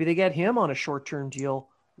 Maybe they get him on a short-term deal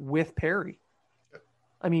with Perry.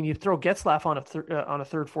 I mean, you throw Getzlaf on a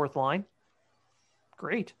third, fourth line.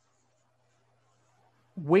 Great.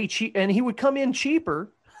 Way cheap. And he would come in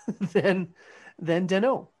cheaper than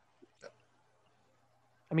Deneau.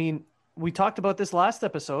 I mean, we talked about this last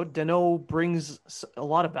episode. Deneau brings a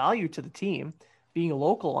lot of value to the team, being a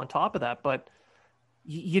local on top of that, but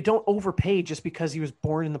you don't overpay just because he was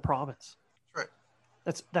born in the province. Right.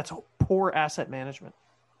 That's poor asset management.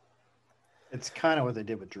 It's kind of what they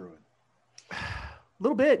did with Druin. A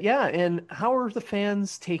little bit, yeah. And how are the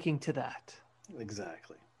fans taking to that?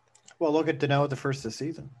 Exactly. Well, look at Deneau at the first of the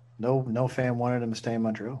season. No fan wanted him to stay in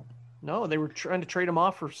Montreal. No, they were trying to trade him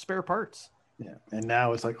off for spare parts. Yeah, and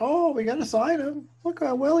now it's like, oh, we got to sign him. Look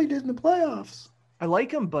how well he did in the playoffs. I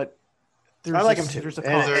like him, but I like him too. There's a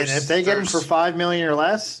And if they get him for $5 million or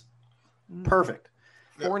less, perfect.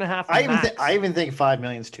 4.5. I even think $5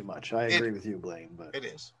 million is too much. I agree with you, Blaine. But it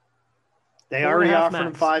is. They already offered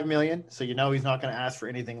him $5 million, so you know he's not going to ask for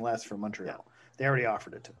anything less from Montreal. Yeah. They already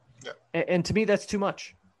offered it to him. Yeah. And to me, that's too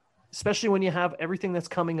much, especially when you have everything that's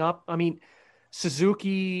coming up. I mean,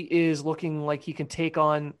 Suzuki is looking like he can take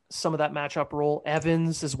on some of that matchup role.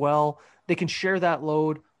 Evans as well. They can share that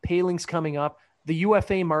load. Paling's coming up. The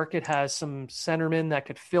UFA market has some centermen that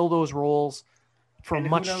could fill those roles for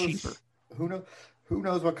much cheaper. Who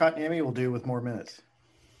knows what Kotkaniemi will do with more minutes?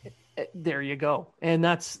 There you go. And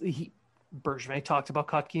Bergevin talked about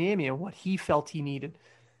Kotkaniemi and what he felt he needed.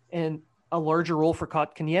 And a larger role for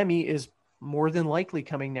Kotkaniemi is more than likely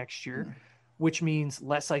coming next year, which means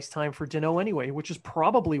less ice time for Danault anyway, which is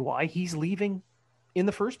probably why he's leaving in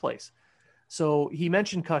the first place. So he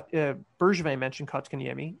mentioned Bergevin mentioned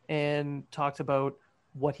Kotkaniemi and talked about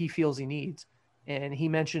what he feels he needs, and he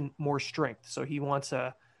mentioned more strength. So he wants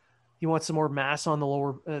some more mass on the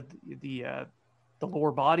lower the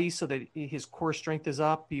lower body so that his core strength is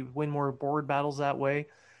up. He win more board battles that way.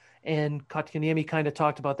 And Kotkaniemi kind of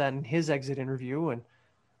talked about that in his exit interview and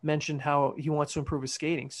mentioned how he wants to improve his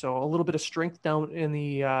skating. So a little bit of strength down in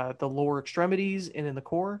the lower extremities and in the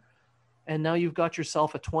core. And now you've got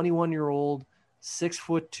yourself a 21-year-old,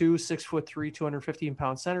 6'2", 6'3",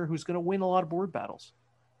 215-pound center who's going to win a lot of board battles.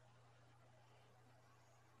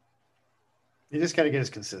 You just got to get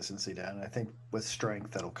his consistency down. I think with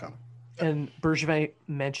strength, that'll come. And Bergevin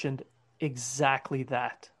mentioned exactly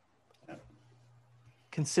that. Yeah.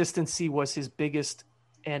 Consistency was his biggest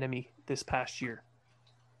enemy this past year.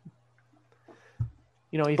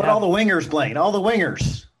 But all the wingers, Blaine, all the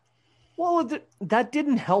wingers. Well, that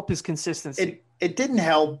didn't help his consistency. It didn't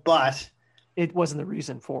help, but it wasn't the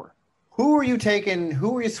reason for. Who are you switching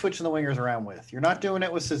the wingers around with? You're not doing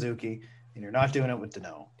it with Suzuki, and you're not doing it with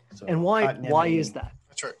Danault. So and why is that?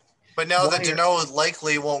 That's right. But now that Danault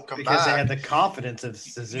likely won't come back, because they had the confidence of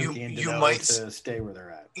Suzuki and Danault to stay where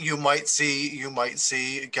they're at. You might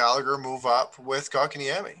see Gallagher move up with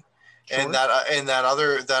Kotkaniemi, sure. and that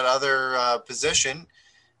other position.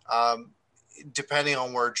 Depending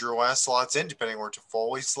on where Drouin slots in, depending where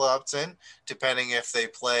Toffoli slots in, depending if they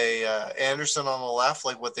play Anderson on the left,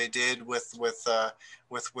 like what they did with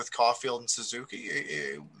Caulfield and Suzuki,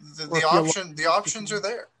 the options are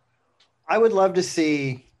there. I would love to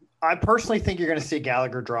see. I personally think you're going to see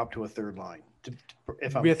Gallagher drop to a third line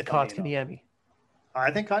with Kotkaniemi.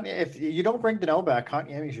 I think if you don't bring Danault back,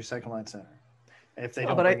 Kotkaniemi is your second line center. If they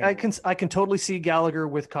don't, but I can totally see Gallagher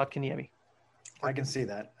with Kotkaniemi. I can see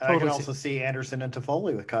that. Totally. I can also see Anderson and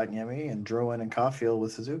Toffoli with Kotkaniemi and Drouin and Caulfield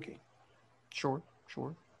with Suzuki. Sure.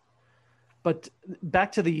 But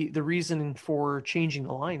back to the reason for changing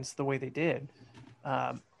the lines the way they did,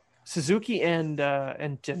 Suzuki and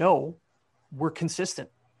Danault were consistent.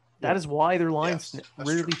 That is why their lines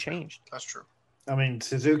rarely changed. That's true. I mean,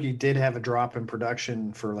 Suzuki did have a drop in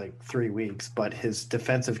production for like 3 weeks, but his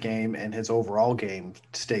defensive game and his overall game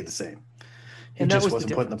stayed the same. He just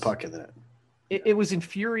wasn't putting the puck in the net. It was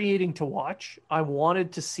infuriating to watch. I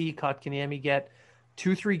wanted to see Kotkaniemi get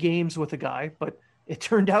 2-3 games with a guy, but it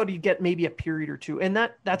turned out he'd get maybe a period or two, and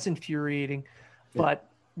that's infuriating. Yeah. But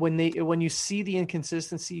when you see the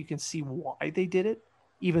inconsistency, you can see why they did it,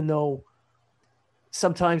 even though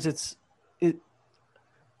sometimes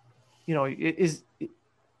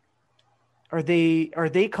are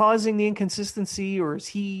they causing the inconsistency, or is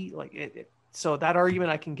he like it? So that argument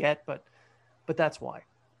I can get, but that's why.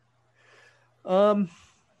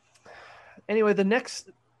 Anyway, the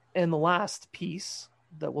next and the last piece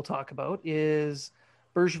that we'll talk about is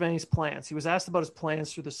Bergevin's plans. He was asked about his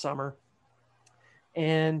plans through the summer,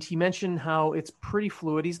 and he mentioned how it's pretty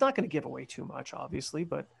fluid. He's not going to give away too much, obviously,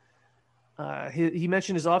 but he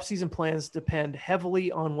mentioned his offseason plans depend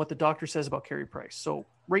heavily on what the doctor says about Carey Price. So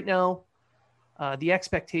right now, the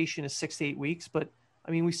expectation is 6 to 8 weeks, but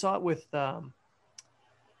I mean, we saw it with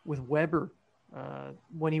Weber.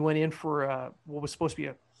 When he went in for what was supposed to be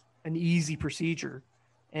an easy procedure,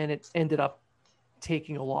 and it ended up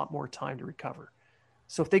taking a lot more time to recover.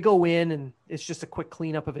 So if they go in and it's just a quick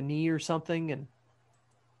cleanup of a knee or something, and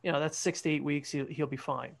that's 6 to 8 weeks, he'll be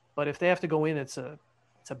fine. But if they have to go in, it's a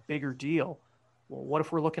bigger deal. Well, what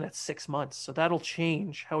if we're looking at 6 months? So that'll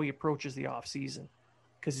change how he approaches the off season,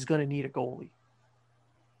 because he's going to need a goalie.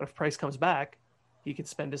 But if Price comes back, he can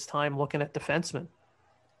spend his time looking at defensemen.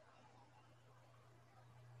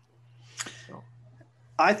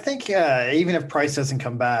 I think even if Price doesn't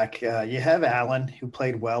come back, you have Allen, who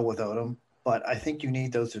played well without him. But I think you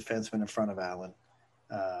need those defensemen in front of Allen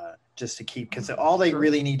just to keep – because all they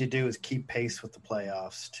really need to do is keep pace with the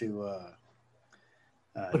playoffs to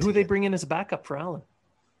But who they bring in as a backup for Allen?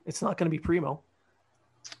 It's not going to be Primo.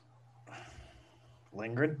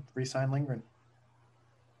 Lindgren, resign Lindgren.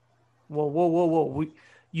 Whoa.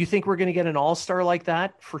 You think we're going to get an all-star like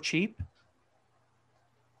that for cheap?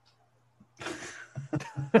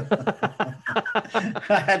 I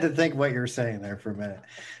had to think what you were saying there for a minute.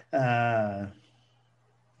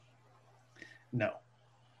 No.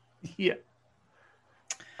 Yeah.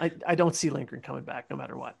 I don't see Lindgren coming back no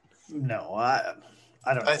matter what. No, I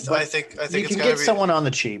don't know. I think you it's can gonna get be someone on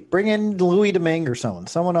the cheap. Bring in Louis Domingue or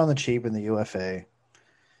someone on the cheap in the UFA.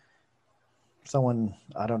 Someone,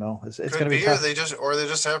 I don't know. It's going to be tough. Or they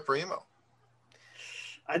just have Primo.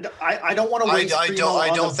 I don't want to waste Primo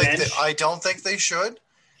on the bench. I don't think they should.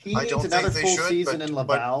 He needs another full season in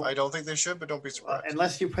Laval. I don't think they should, but don't be surprised.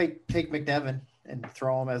 Unless you take McDevitt and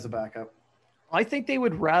throw him as a backup. I think they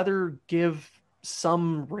would rather give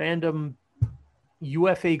some random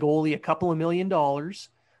UFA goalie a couple of $1 million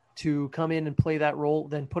to come in and play that role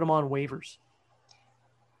than put him on waivers.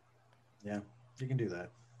 Yeah, you can do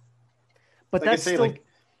that. But that's still,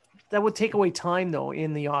 that would take away time, though,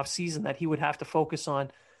 in the offseason that he would have to focus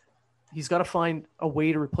on. He's got to find a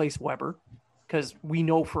way to replace Weber because we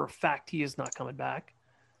know for a fact he is not coming back.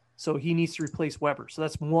 So he needs to replace Weber. So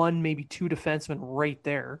that's one, maybe two defensemen right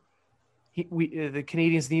there. The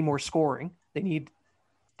Canadians need more scoring. They need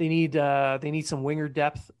some winger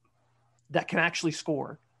depth that can actually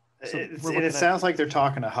score. So it sounds like they're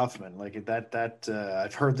talking to Huffman. Like that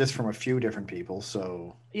I've heard this from a few different people.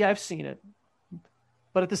 So yeah, I've seen it.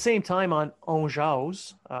 But at the same time, on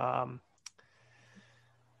Onjao's,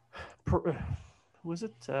 was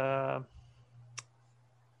it?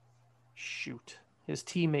 His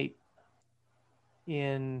teammate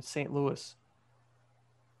in St. Louis.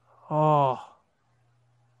 Oh,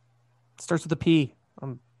 it starts with a P.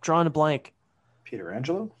 I'm drawing a blank. Peter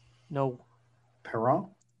Angelo? No. Perron?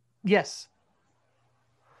 Yes.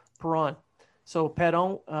 Perron. So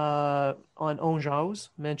Perron on Onjao's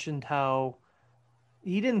mentioned how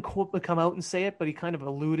he didn't come out and say it, but he kind of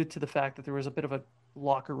alluded to the fact that there was a bit of a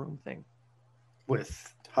locker room thing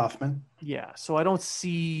with Hoffman. Yeah. So I don't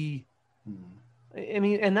see, I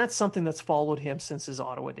mean, and that's something that's followed him since his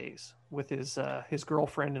Ottawa days with his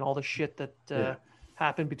girlfriend and all the shit that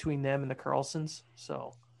happened between them and the Carlsons.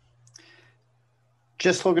 So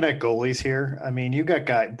just looking at goalies here, I mean, you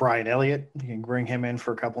got Brian Elliott. You can bring him in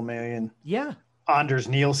for a couple million. Yeah. Anders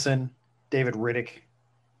Nielsen, David Riddick,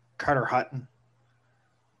 Carter Hutton.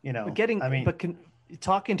 You know,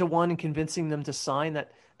 talking to one and convincing them to sign that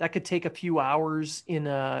could take a few hours in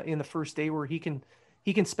the first day where he can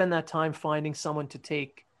spend that time finding someone to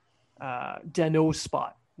take Danault's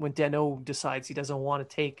spot when Danault decides he doesn't want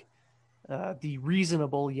to take the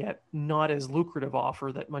reasonable yet not as lucrative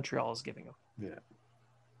offer that Montreal is giving him. Yeah.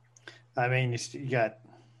 I mean, you got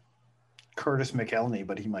Curtis McElney,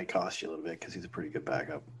 but he might cost you a little bit because he's a pretty good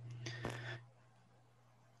backup.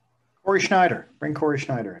 Corey Schneider. Bring Corey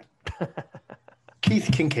Schneider in. Keith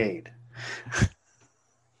Kincaid.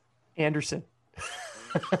 Anderson.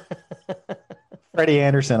 Freddie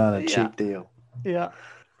Anderson on a cheap deal. Yeah.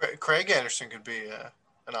 Craig Anderson could be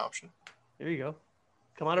an option. There you go.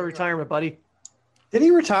 Come out of retirement, buddy. Did he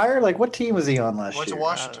retire? Like, what team was he on last year? Went to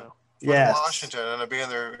Washington. Yeah. Washington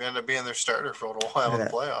ended up being their starter for a little while in the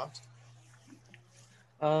playoffs.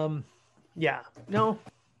 Yeah. No.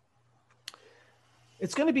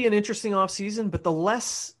 It's going to be an interesting offseason, but the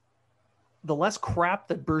less crap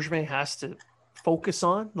that Bergevin has to focus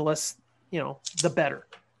on, the less, the better.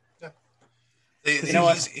 Yeah.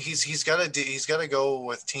 He's got to go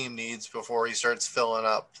with team needs before he starts filling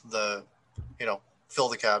up fill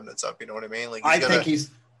the cabinets up. You know what I mean? Like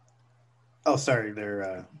Oh, sorry,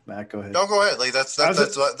 there, Matt. Go ahead. No, go ahead. Like that's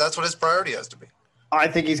what his priority has to be. I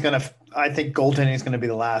think goaltending is gonna be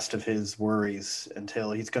the last of his worries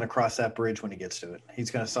until he's gonna cross that bridge when he gets to it. He's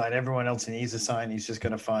gonna sign everyone else he needs to sign. He's just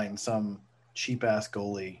gonna find some cheap ass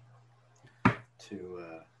goalie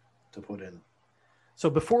to put in. So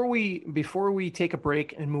before we take a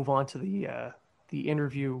break and move on to the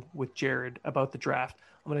interview with Jared about the draft,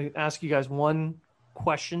 I'm going to ask you guys one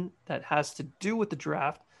question that has to do with the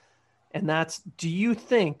draft, and that's: do you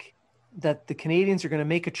think that the Canadians are going to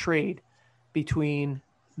make a trade between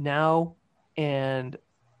now and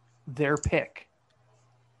their pick,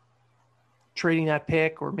 trading that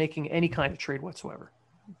pick or making any kind of trade whatsoever?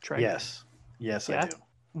 Yes, I do.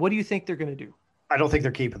 What do you think they're going to do? I don't think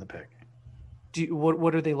they're keeping the pick.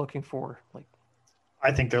 What are they looking for? Like,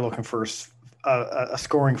 I think they're looking for a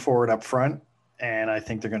scoring forward up front, and I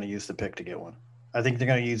think they're going to use the pick to get one. I think they're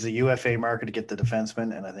going to use the UFA market to get the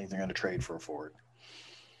defenseman, and I think they're going to trade for a forward.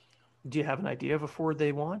 Do you have an idea of a forward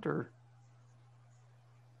they want, or?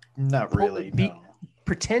 Not really. No.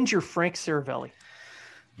 Pretend you're Frank Saravelli.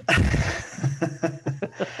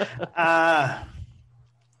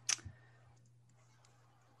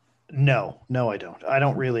 No, I don't. I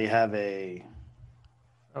don't really have a.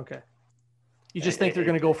 Okay. You just think they're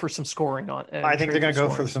going to go for some scoring on? I think they're going to go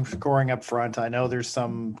for some scoring up front. I know there's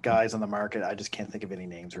some guys on the market. I just can't think of any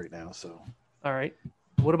names right now. So. All right.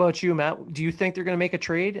 What about you, Matt? Do you think they're going to make a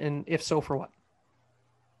trade, and if so, for what?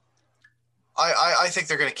 I think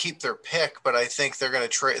they're going to keep their pick, but I think they're going to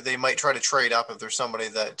trade. They might try to trade up if there's somebody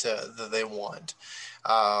that they want.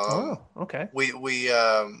 Okay. There's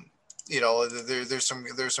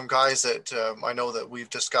some guys that I know that we've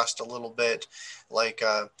discussed a little bit, like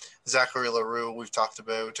Zachary Leroux. We've talked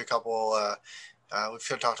about a couple.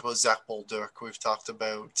 We've talked about Zach Bolduc. We've talked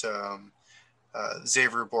about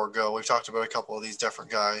Xavier Bourgault. We've talked about a couple of these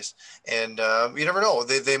different guys, and you never know.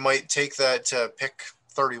 They might take that pick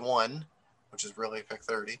 31, which is really pick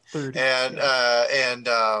 30, and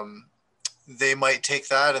they might take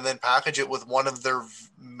that and then package it with one of their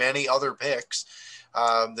many other picks.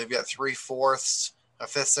 They've got 3/4, a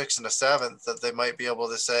 5th, 6th, and a 7th that they might be able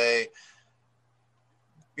to say,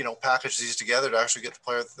 package these together to actually get the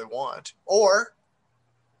player that they want. Or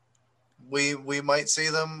we might see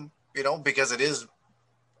them, because it is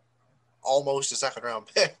almost a 2nd round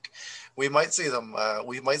pick. We might see them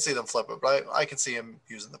flip it, but I can see him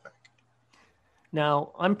using the pick.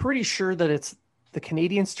 Now, I'm pretty sure that it's the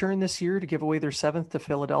Canadiens' turn this year to give away their 7th to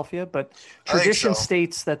Philadelphia, but tradition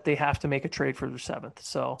states that they have to make a trade for their 7th.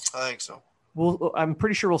 So I think so. I'm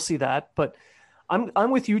pretty sure we'll see that, but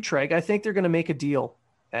I'm with you, Treg. I think they're going to make a deal,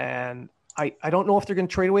 and I don't know if they're going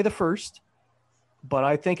to trade away the 1st, but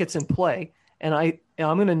I think it's in play. And I'm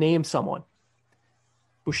going to name someone,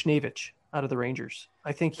 Buchnevich out of the Rangers.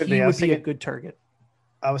 I think he would be a good target.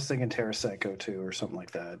 I was thinking Tarasenko too, or something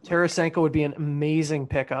like that. Tarasenko would be an amazing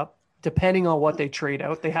pickup, depending on what they trade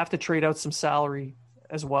out. They have to trade out some salary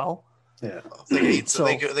as well. Yeah, they could eat some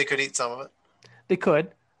of it. They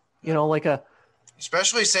could, like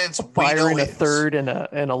especially since Byron a 3rd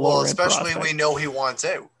and a lower. Well, especially we know he wants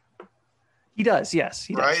out. He does, yes.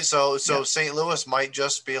 He does. Right, so St. Louis might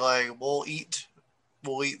just be like, we'll eat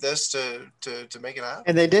this to make it happen.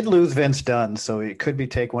 And they did lose Vince Dunn, so it could be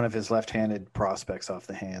take one of his left-handed prospects off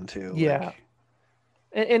the hand too. Yeah.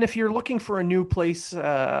 And if you're looking for a new place,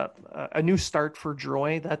 a new start for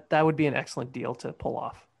Drouin, that would be an excellent deal to pull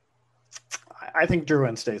off. I think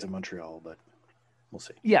Drouin stays in Montreal, but we'll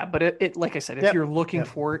see. Yeah, but it like I said, if you're looking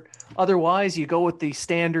for it, otherwise you go with the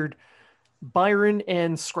standard Byron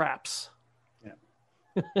and scraps. Yeah,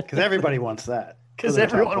 because everybody wants that. Because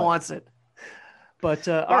everyone wants it. But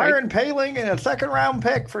Byron Paling and a 2nd round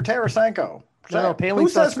pick for Tarasenko. No, who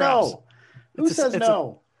says no? Who says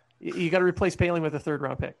no? You got to replace Paling with a 3rd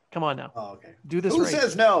round pick. Come on now. Oh, okay. Do this Who right. Who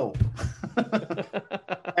says no?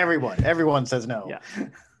 Everyone says no. Yeah.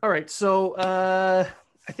 All right. So I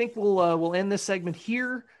think we'll end this segment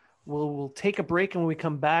here. We'll take a break, and when we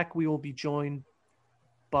come back, we will be joined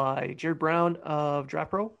by Jared Brown of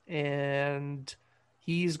Draft Pro, and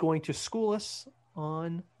he's going to school us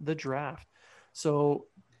on the draft. So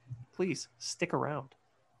please stick around.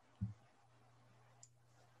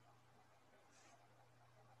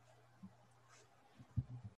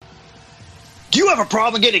 Do you have a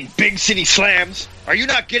problem getting big city slams? Are you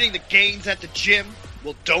not getting the gains at the gym?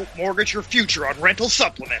 Well, don't mortgage your future on rental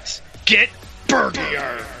supplements. Get Bergie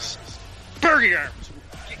Arms. Bergie Arms will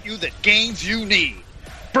get you the gains you need.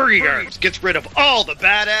 Bergie Arms gets rid of all the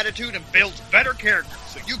bad attitude and builds better character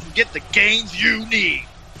so you can get the gains you need.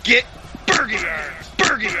 Get Bergie Arms.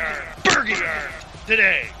 Bergie Arms. Bergie Arms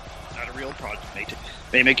today. Not a real product, mate.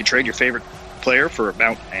 May make you trade your favorite player for a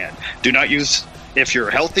mountain man. Do not use if you're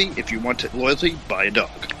healthy. If you want loyalty, buy a dog.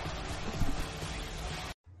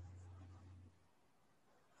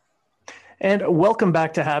 And welcome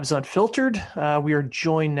back to Habs Unfiltered. We are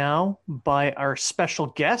joined now by our special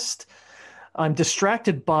guest. I'm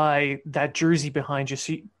distracted by that jersey behind you.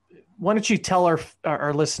 So why don't you tell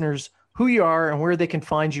our listeners who you are and where they can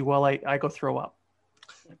find you while I go throw up?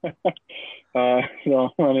 So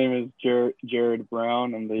my name is Jared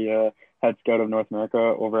Brown. I'm the head scout of North America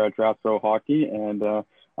over at Draft Pro Hockey, and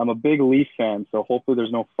I'm a big Leaf fan, so hopefully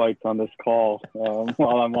there's no fights on this call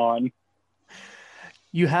while I'm on.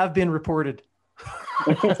 You have been reported.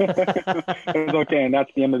 It's okay, and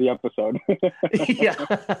that's the end of the episode.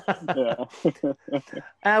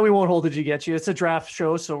 Yeah. We won't hold it against you. It's a draft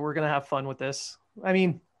show, so we're gonna have fun with this. I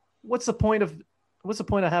mean, what's the point of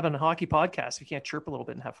having a hockey podcast if you can't chirp a little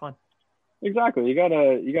bit and have fun? Exactly. You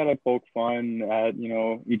gotta poke fun at,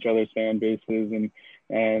 each other's fan bases,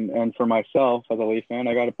 and for myself as a Leaf fan,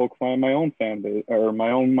 I gotta poke fun at my own fan base, or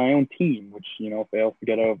my own team, which, fails to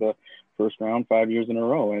get out of the first round 5 years in a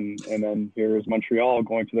row, and then here's Montreal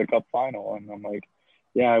going to the Cup final, and I'm like,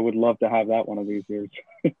 yeah, I would love to have that one of these years.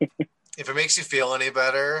 If it makes you feel any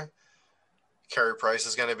better, Carey Price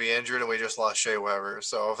is going to be injured, and we just lost Shea Weber.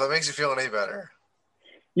 So if that makes you feel any better.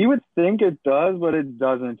 You would think it does, but it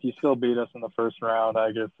doesn't. You still beat us in the first round.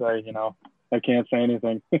 I guess I can't say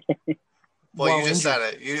anything. Well, you just said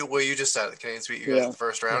it. You just said it. Canadians beat you guys in the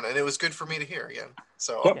first round, and it was good for me to hear again.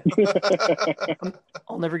 So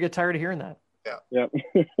I'll never get tired of hearing that. Yeah.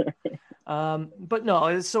 But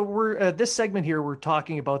no, so we're this segment here, we're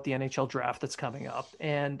talking about the NHL draft that's coming up,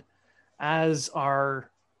 and as our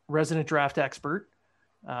resident draft expert,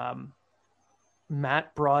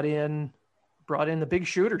 Matt brought in the big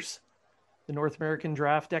shooters, the North American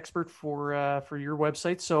draft expert for your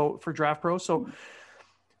website. So for Draft Pro. So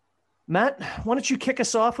Matt, why don't you kick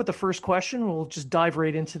us off with the first question? We'll just dive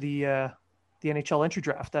right into the NHL entry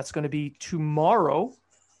draft. That's going to be tomorrow.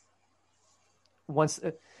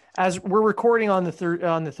 As we're recording on the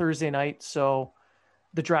Thursday night, so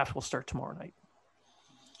the draft will start tomorrow night.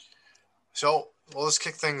 So let's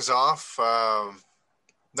kick things off.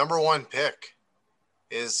 Number one pick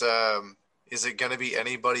is it going to be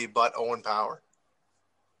anybody but Owen Power?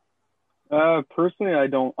 Personally, I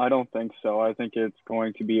don't think so. I think it's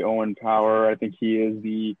going to be Owen Power. I think he is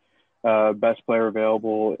the best player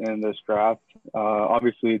available in this draft.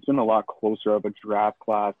 Obviously, it's been a lot closer of a draft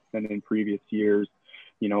class than in previous years.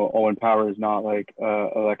 Owen Power is not like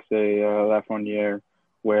Alexei Lafreniere,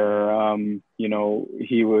 where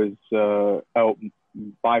he was out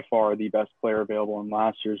by far the best player available in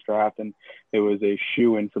last year's draft, and it was a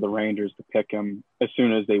shoo-in for the Rangers to pick him as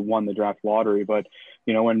soon as they won the draft lottery. But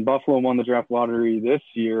when Buffalo won the draft lottery this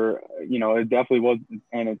year, it definitely was,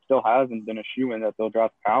 and it still hasn't been a shoo-in that they'll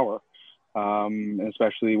draft Power.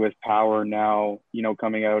 Especially with Power now,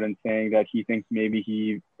 coming out and saying that he thinks maybe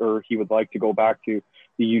he would like to go back to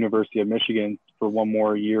the University of Michigan for one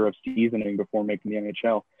more year of seasoning before making the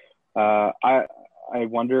NHL. I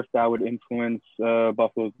wonder if that would influence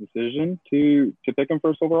Buffalo's decision to pick him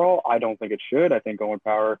first overall. I don't think it should. I think Owen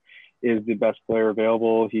Power is the best player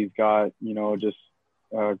available. He's got, just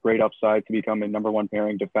great upside to become a number one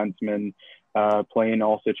pairing defenseman, play in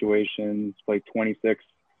all situations, play 26,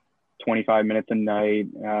 25 minutes a night,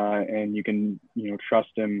 and you can, trust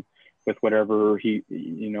him with whatever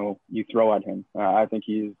you throw at him. I think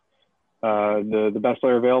he's the best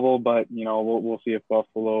player available, but, we'll see if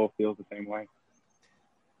Buffalo feels the same way.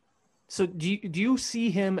 So do you see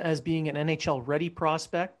him as being an NHL ready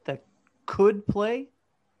prospect that could play,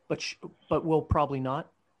 but will probably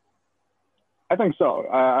not? I think so.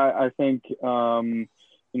 I think, the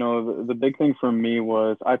big thing for me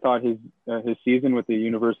was I thought his season with the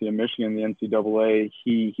University of Michigan, the NCAA,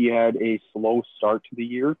 he had a slow start to the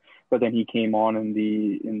year, but then he came on in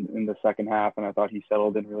the second half, and I thought he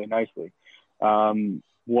settled in really nicely.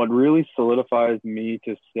 What really solidifies me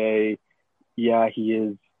to say, yeah, he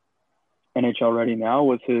is NHL ready now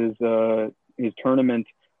was his tournament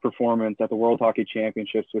performance at the World Hockey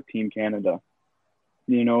Championships with Team Canada.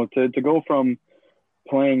 To go from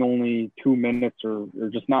playing only 2 minutes or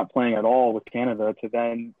just not playing at all with Canada to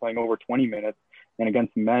then playing over 20 minutes and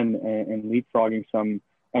against men and leapfrogging some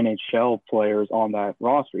NHL players on that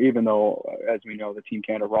roster, even though, as we know, the Team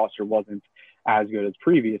Canada roster wasn't as good as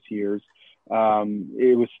previous years.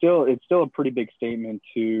 It's still a pretty big statement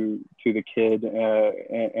to the kid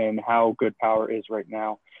and how good Power is right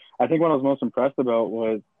now. I think what I was most impressed about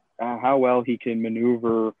was how well he can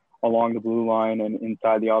maneuver along the blue line and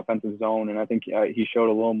inside the offensive zone. And I think he showed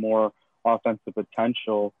a little more offensive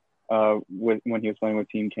potential when he was playing with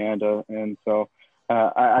Team Canada. And so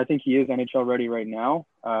I think he is NHL ready right now.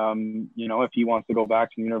 If he wants to go back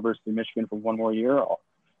to the University of Michigan for one more year,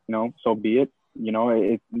 so be it.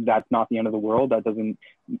 That's not the end of the world. That's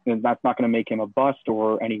not going to make him a bust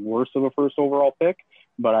or any worse of a first overall pick.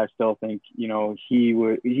 But I still think, he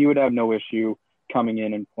would have no issue coming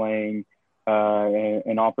in and playing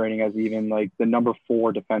and operating as even like the number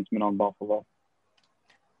 4 defenseman on Buffalo.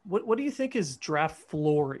 What do you think his draft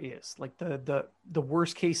floor is? Like the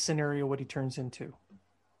worst case scenario, what he turns into?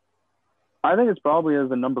 I think it's probably as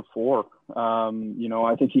a number 4.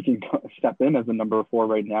 I think he can step in as a number 4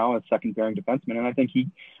 right now as second pairing defenseman. And I think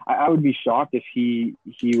I would be shocked if he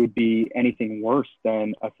would be anything worse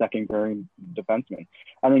than a second pairing defenseman.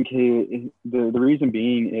 I think the reason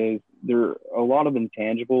being is there are a lot of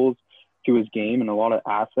intangibles to his game and a lot of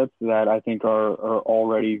assets that I think are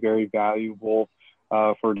already very valuable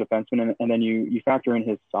for a defenseman. And then you factor in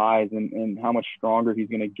his size and how much stronger he's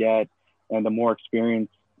going to get, and the more experience,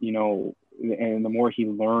 you know, and the more he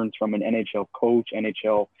learns from an NHL coach,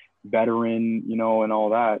 NHL veteran, you know, and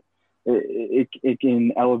all that, it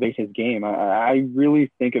can elevate his game. I really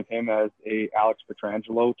think of him as a Alex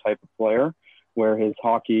Pietrangelo type of player, where his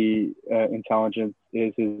hockey intelligence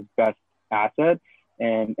is his best asset.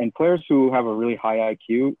 And players who have a really high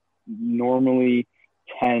IQ normally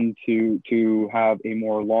tend to have a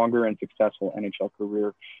more longer and successful NHL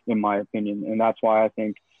career, in my opinion. And that's why I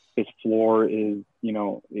think his floor is,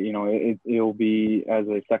 it'll be as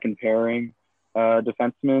a second pairing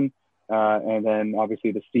defenseman. And then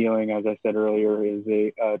obviously the ceiling, as I said earlier, is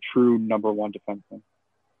a true number one defenseman.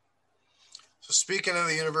 So speaking of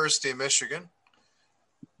the University of Michigan,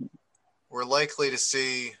 we're likely to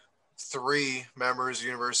see 3 members of the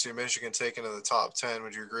University of Michigan taken in the top 10.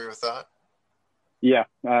 Would you agree with that? Yeah,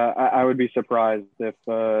 I would be surprised if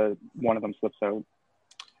one of them slips out.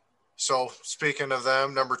 So speaking of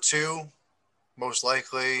them, number 2, most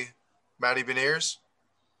likely Matty Beniers.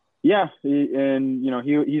 Yeah,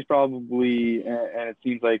 he's probably, and it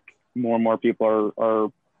seems like more and more people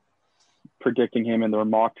are predicting him in their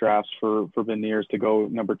mock drafts for Beniers to go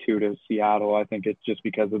number 2 to Seattle. I think it's just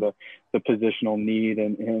because of the positional need,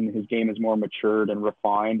 and his game is more matured and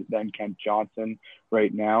refined than Kent Johnson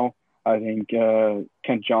right now. I think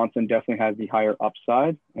Kent Johnson definitely has the higher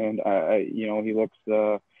upside, and he looks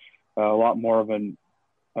a lot more of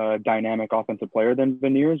a dynamic offensive player than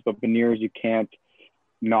Beniers. But Beniers, you can't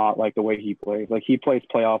not like the way he plays. Like, he plays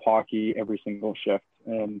playoff hockey every single shift,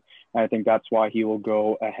 and I think that's why he will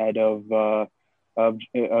go ahead of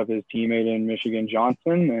his teammate in Michigan,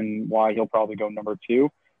 Johnson, and why he'll probably go number 2.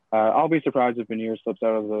 I'll be surprised if Beniers slips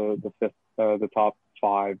out of the top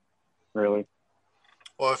 5, really.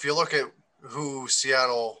 Well, if you look at who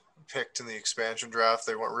Seattle picked in the expansion draft,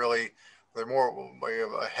 they're more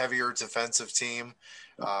a heavier defensive team.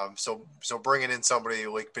 So bringing in somebody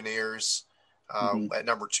like Beniers at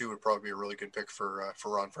number 2 would probably be a really good pick for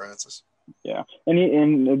Ron Francis. Yeah,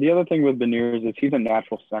 and the other thing with Beniers is he's a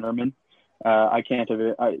natural centerman. I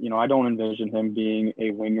don't envision him being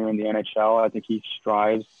a winger in the NHL. I think he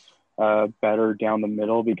strives better down the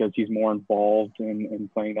middle because he's more involved in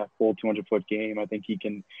playing that full 200-foot game. I think he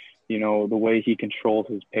can, the way he controls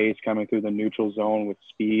his pace coming through the neutral zone with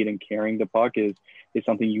speed and carrying the puck is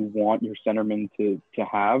something you want your centerman to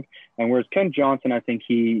have. And whereas Kent Johnson, I think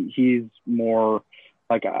he's more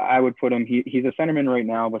like, I would put him, he's a centerman right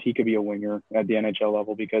now, but he could be a winger at the NHL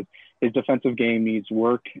level because his defensive game needs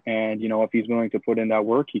work. And, if he's willing to put in that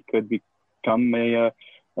work, he could become a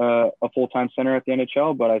full-time center at the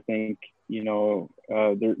NHL. But I think,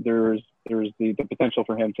 there's the potential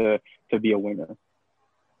for him to be a winger.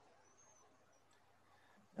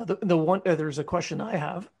 There's a question I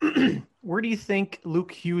have. Where do you think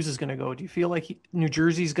Luke Hughes is going to go? Do you feel like New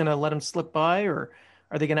Jersey's going to let him slip by, or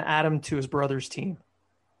are they going to add him to his brother's team?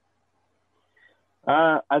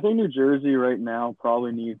 I think New Jersey right now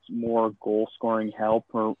probably needs more goal-scoring help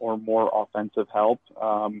or more offensive help.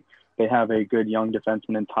 They have a good young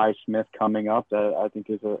defenseman in Ty Smith coming up that I think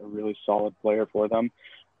is a really solid player for them.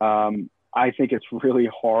 I think it's really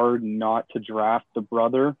hard not to draft the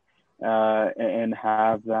brother and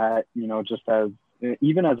have that, just as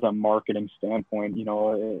even as a marketing standpoint,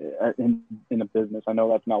 in a business. I know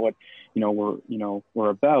that's not what we're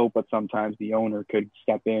about, but sometimes the owner could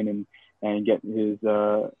step in and get his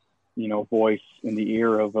voice in the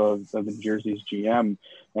ear of the Jersey's GM,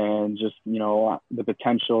 and just the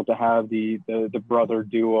potential to have the brother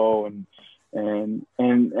duo and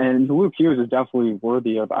Luke Hughes is definitely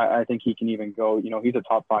worthy of. I think he can even go. He's a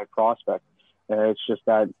top 5 prospect. It's just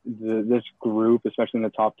that this group, especially in the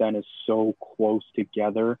top 10, is so close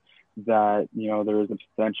together that there is a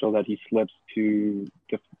potential that he slips to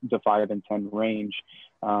the 5 and 10 range.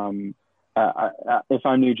 If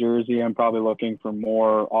I'm New Jersey, I'm probably looking for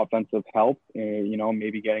more offensive help.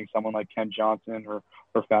 Maybe getting someone like Kent Johnson or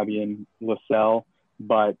Fabian Lysell.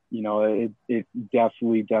 But it's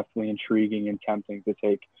definitely intriguing and tempting to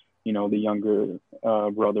take the younger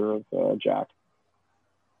brother of Jack.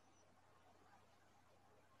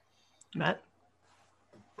 Matt?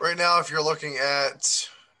 Right now, if you're looking at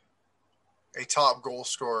a top goal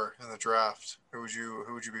scorer in the draft, who would you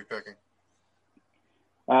be picking?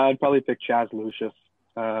 I'd probably pick Chaz Lucius.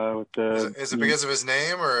 Is it because of his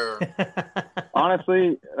name, or?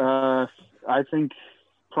 Honestly, I think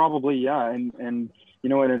probably, yeah. And in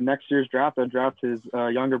next year's draft, I'd draft his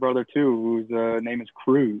younger brother too, whose name is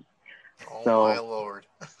Cruz. Oh, my Lord.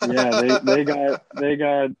 Yeah, they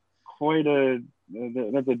got quite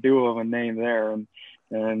that's a duo of a name there. And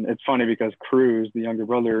And it's funny because Cruz, the younger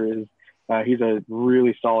brother, is he's a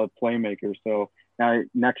really solid playmaker. So now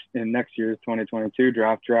next year's 2022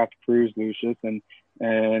 draft Cruz, Lucius, and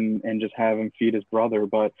just have him feed his brother.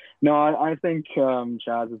 But no, I think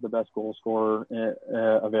Chaz is the best goal scorer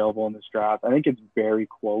available in this draft. I think it's very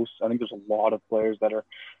close. I think there's a lot of players that are,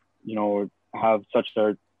 have such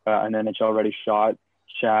an NHL ready shot.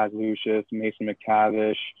 Chaz, Lucius, Mason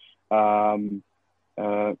McTavish,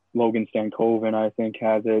 Logan Stankoven, I think,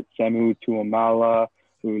 has it. Semu Tuamala,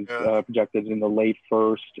 who's projected in the late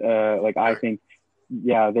first. I think,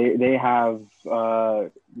 they have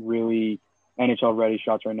really NHL ready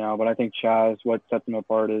shots right now. But I think Chaz, what sets him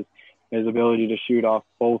apart is his ability to shoot off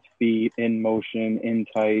both feet, in motion, in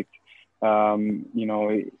tight.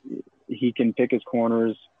 He can pick his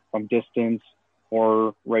corners from distance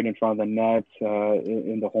or right in front of the net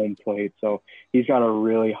in the home plate. So he's got a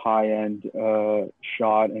really high-end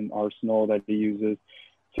shot and arsenal that he uses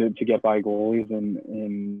to get by goalies.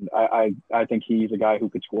 And I think he's a guy who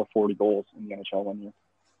could score 40 goals in the NHL one year.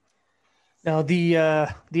 Now, the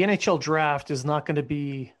NHL draft is not going to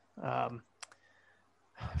be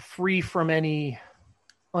free from any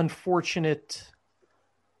unfortunate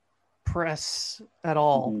press at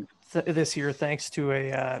all this year, thanks to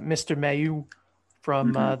a Mr. Mailloux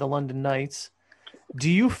from the London Knights. Do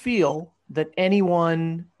you feel that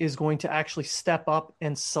anyone is going to actually step up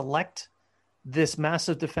and select this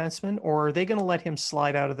massive defenseman, or are they going to let him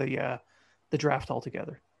slide out of the draft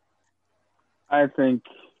altogether? I think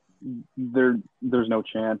there's no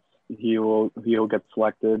chance he'll get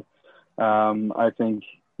selected. I think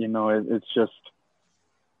it's just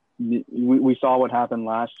we saw what happened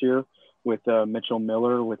last year with Mitchell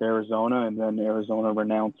Miller with Arizona, and then Arizona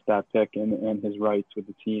renounced that pick and his rights with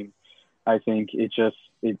the team. I think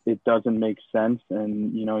it doesn't make sense,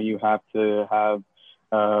 and you have to have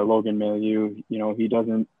Logan Mailloux. He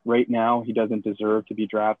doesn't deserve to be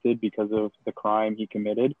drafted because of the crime he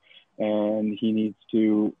committed, and he needs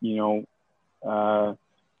to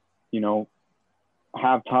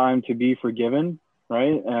have time to be forgiven,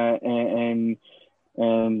 right?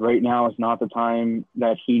 And right now is not the time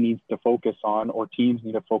that he needs to focus on, or teams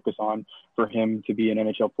need to focus on, for him to be an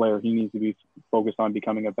NHL player. He needs to be focused on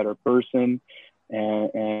becoming a better person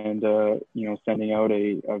and sending out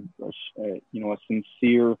a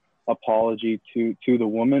sincere apology to the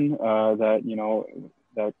woman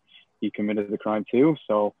that he committed the crime to.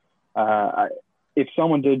 So if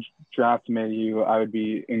someone did draft Mailloux, I would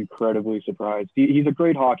be incredibly surprised. He's a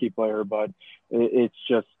great hockey player, but it's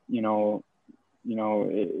just,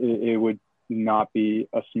 it would not be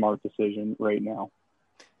a smart decision right now.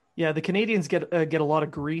 Yeah, the Canadians get a lot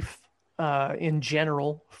of grief in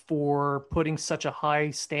general for putting such a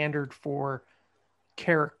high standard for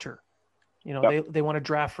character. They want to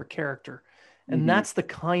draft for character. And that's the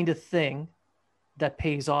kind of thing that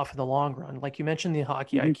pays off in the long run. Like you mentioned, the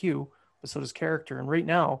hockey IQ, but so does character. And right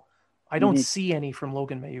now, I don't see any from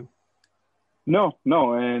Logan Mailloux. No.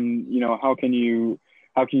 And, how can you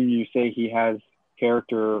say he has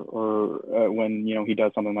character or when he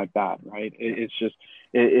does something like that, right? It's just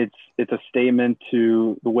it's a statement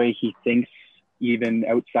to the way he thinks, even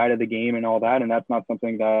outside of the game and all that, and that's not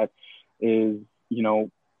something that is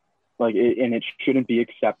and it shouldn't be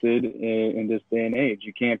accepted in this day and age.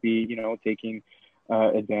 You can't be taking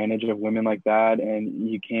advantage of women like that, and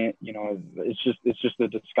you can't it's just a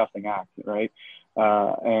disgusting act, right?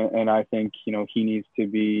 And I think he needs to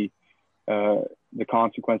be the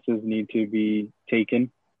consequences need to be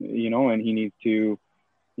taken, and he needs to,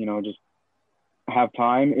 just have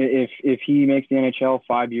time. If he makes the NHL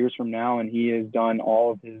 5 years from now and he has done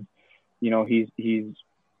all of his, he's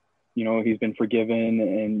been forgiven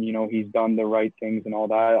and, he's done the right things and all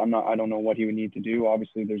that, I don't know what he would need to do.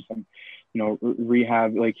 Obviously there's some,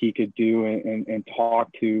 rehab like he could do and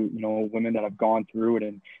talk to, women that have gone through it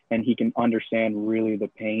and he can understand really the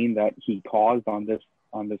pain that he caused on this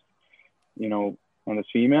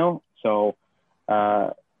female. So,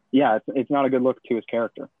 it's not a good look to his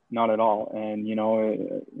character, not at all. And,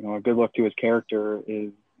 a good look to his character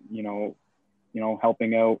is,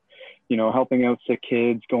 helping out sick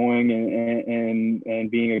kids, going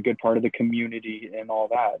and being a good part of the community and all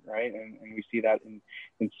that. Right. And we see that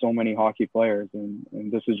in so many hockey players, and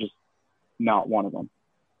this is just not one of them.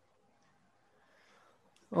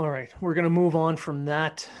 All right. We're going to move on from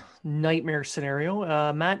that nightmare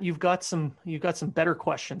scenario. Matt, you've got some better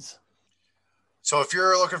questions. So if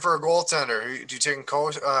you're looking for a goaltender, do you taking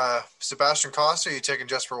Sebastian Costa, or are you taking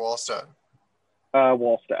Jesper Wallstedt?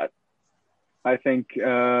 Wallstedt. I think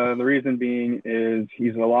the reason being is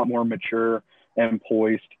he's a lot more mature and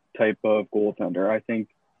poised type of goaltender. I think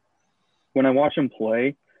when I watch him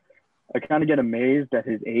play, I kind of get amazed at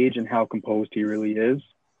his age and how composed he really is.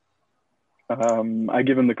 I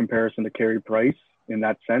give him the comparison to Carey Price in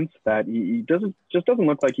that sense, that he doesn't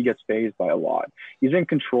look like he gets fazed by a lot. He's in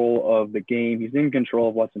control of the game. He's in control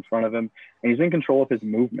of what's in front of him, and he's in control of his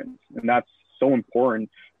movements. And that's so important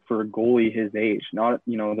for a goalie his age. Not,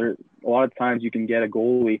 there a lot of times you can get a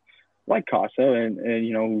goalie like Casa and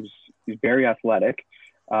who's very athletic,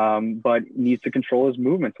 but needs to control his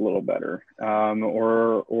movements a little better,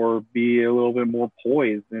 or be a little bit more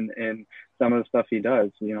poised in some of the stuff he does.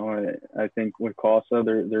 I think with Casa,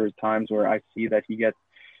 there's times where I see that he gets,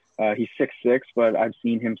 he's 6'6", but I've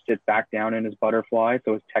seen him sit back down in his butterfly,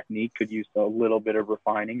 so his technique could use a little bit of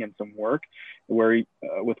refining and some work. Where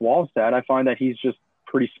with Wallstedt, I find that he's just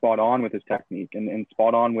pretty spot on with his technique and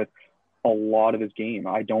spot on with a lot of his game.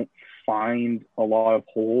 I don't find a lot of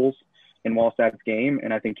holes in Wallstedt's game,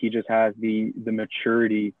 and I think he just has the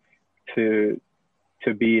maturity to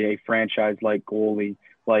be a franchise-like goalie,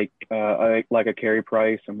 like a Carey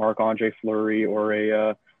Price, a Marc-Andre Fleury, or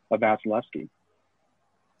a Vasilevsky. Do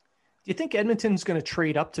you think Edmonton's going to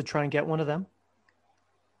trade up to try and get one of them?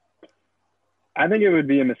 I think it would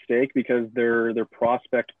be a mistake because their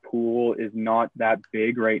prospect pool is not that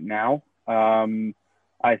big right now.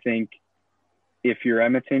 I think if you're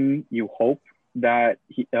Edmonton, you hope that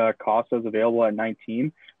Costa is available at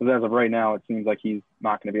 19. Because as of right now, it seems like he's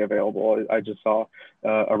not going to be available. I just saw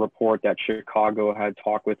a report that Chicago had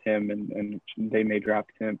talked with him, and they may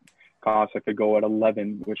draft him. Costa could go at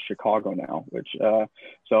 11 with Chicago now.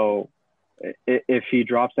 So if he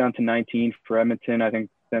drops down to 19 for Edmonton, I think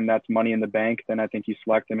then that's money in the bank. Then I think you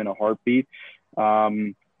select him in a heartbeat.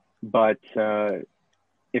 But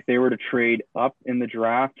if they were to trade up in the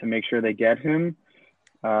draft to make sure they get him,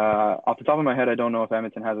 off the top of my head, I don't know if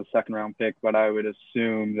Edmonton has a second-round pick, but I would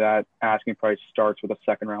assume that asking price starts with a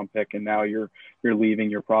second-round pick, and now you're leaving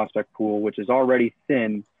your prospect pool, which is already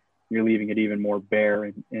thin. You're leaving it even more bare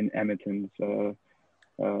in Edmonton's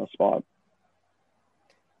spot.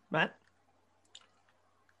 Matt?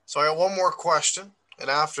 So I got one more question, and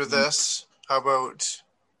after this, how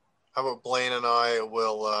about Blaine and I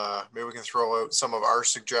will maybe we can throw out some of our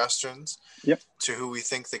suggestions to who we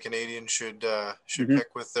think the Canadians should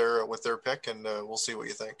pick with their pick, and we'll see what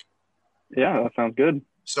you think. Yeah, that sounds good.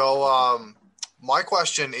 So my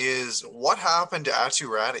question is, what happened to Aatu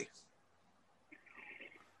Räty?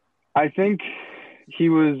 I think he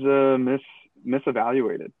was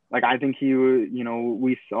misevaluated. Like, I think he was,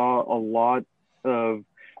 we saw a lot of,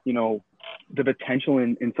 the potential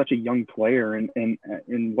in such a young player and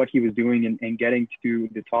what he was doing and getting to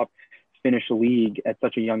the top Finnish league at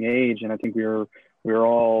such a young age. And I think we were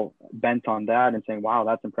all bent on that and saying, wow,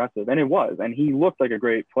 that's impressive. And it was, and he looked like a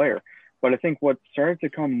great player. But I think what started to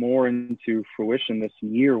come more into fruition this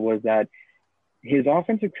year was that his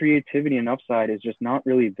offensive creativity and upside is just not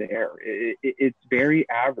really there. It's very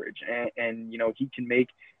average. And he can make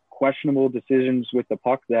questionable decisions with the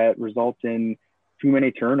puck that result in too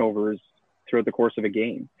many turnovers throughout the course of a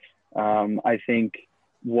game. I think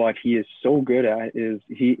what he is so good at is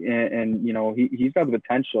he's got the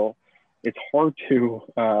potential. It's hard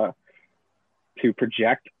to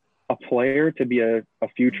project a player to be a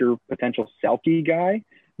future potential Selke guy,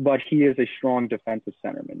 but he is a strong defensive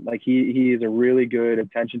centerman. Like he is a really good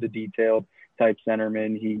attention to detail type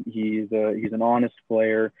centerman. He's an honest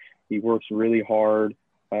player. He works really hard,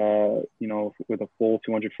 with a full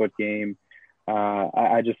 200-foot game.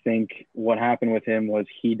 I just think what happened with him was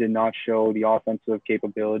he did not show the offensive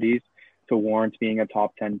capabilities to warrant being a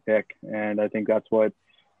top 10 pick. And I think that's what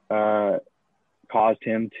caused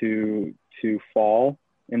him to fall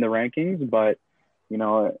in the rankings. But,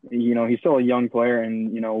 he's still a young player,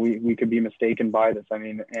 and, we could be mistaken by this. I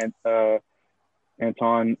mean,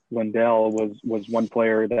 Anton Lundell was one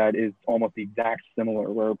player that is almost the exact similar,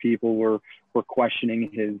 where people were questioning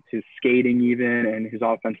his skating even and his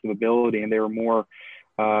offensive ability, and they were more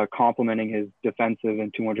complimenting his defensive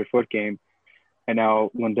and 200-foot game. And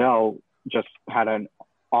now Lundell just had an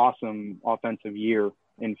awesome offensive year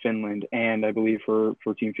in Finland, and I believe for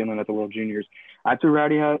Team Finland at the World Juniors. Aatu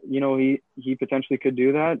Räty, he potentially could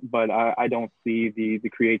do that, but I don't see the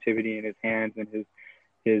creativity in his hands and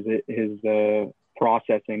his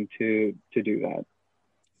processing to do that.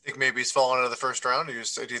 You think maybe he's fallen out of the first round, or do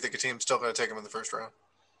you think a team's still going to take him in the first round?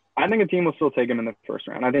 I think a team will still take him in the first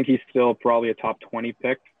round. I think he's still probably a top 20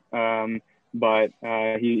 pick, but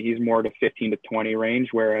he's more to 15 to 20 range,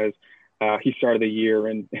 whereas he started the year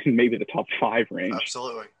in maybe the top 5 range.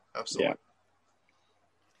 Absolutely. Yeah.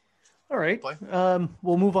 All right.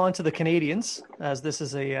 We'll move on to the Canadians, as this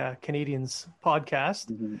is a Canadians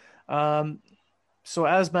podcast. Mm-hmm. So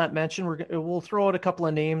as Matt mentioned, we'll throw out a couple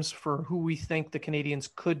of names for who we think the Canadians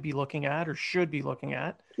could be looking at or should be looking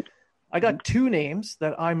at. I got two names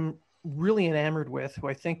that I'm really enamored with, who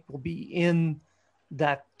I think will be in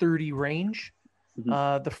that 30 range.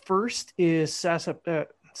 The first is Sasha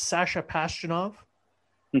Pashtunov.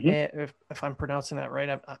 If I'm pronouncing that right,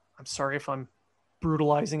 I'm sorry if I'm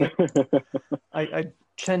brutalizing it. I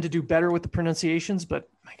tend to do better with the pronunciations, but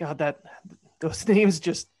my God, those names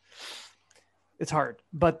just, it's hard.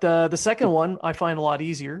 But the second one I find a lot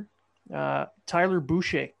easier. Tyler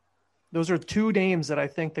Boucher. Those are two names that I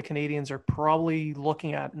think the Canadians are probably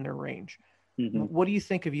looking at in their range. What do you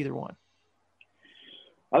think of either one?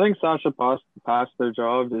 I think Sasha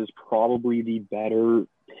Pastujov is probably the better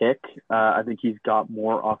pick. I think he's got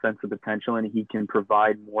more offensive potential and he can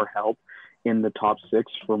provide more help in the top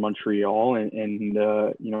six for Montreal. And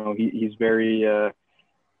you know, he's very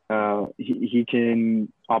he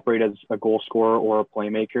can operate as a goal scorer or a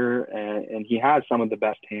playmaker, and he has some of the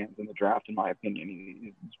best hands in the draft, in my opinion.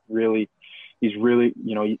 He's really,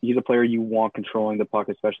 you know, he's a player you want controlling the puck,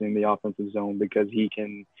 especially in the offensive zone, because he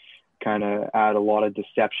can kind of add a lot of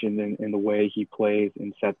deception in the way he plays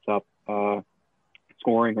and sets up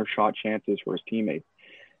scoring or shot chances for his teammates.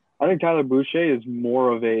 I think Tyler Boucher is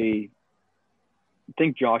more of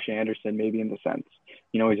think Josh Anderson, maybe, in the sense.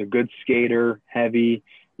 You know, he's a good skater, heavy,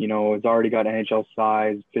 you know, has already got NHL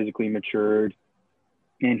size, physically matured,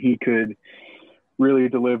 and he could really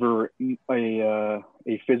deliver a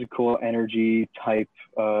physical energy type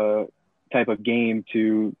of game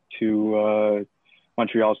to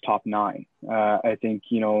Montreal's top nine. I think,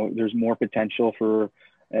 you know, there's more potential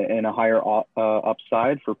and a higher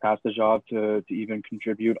upside for Pastujov to even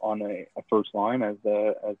contribute on a first line as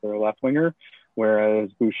their left winger. Whereas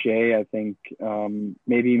Boucher, I think,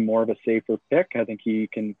 maybe more of a safer pick. I think he's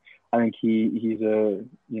a,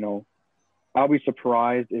 you know, I'll be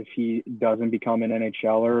surprised if he doesn't become an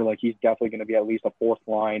NHLer. Like, he's definitely going to be at least a fourth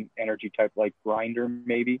line energy type, like grinder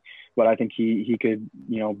maybe. But I think he could,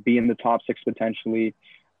 you know, be in the top six potentially,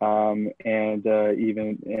 and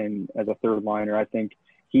even as a third liner. I think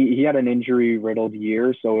he had an injury riddled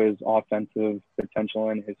year, so his offensive potential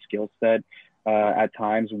and his skill set at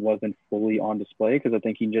times wasn't fully on display, because I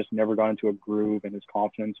think he just never got into a groove and his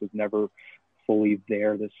confidence was never fully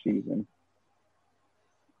there this season.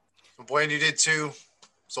 Blaine, you did two,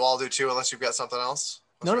 so I'll do two unless you've got something else.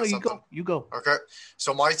 No, you go. Okay,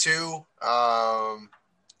 so my two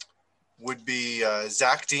would be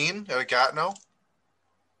Zach Dean out of Gatineau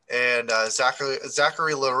and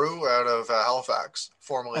Zachary Leroux out of Halifax,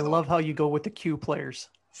 formerly. I love how you go with the Q players.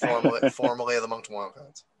 Formerly of the Moncton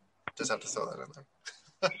Wildcats. Just have to throw that in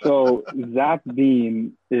there. So Zach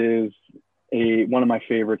Dean is one of my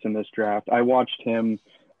favorites in this draft. I watched him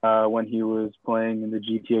when he was playing in the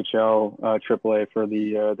GTHL AAA for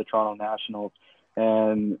the Toronto Nationals,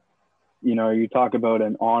 and you know, you talk about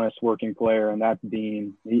an honest working player, and that's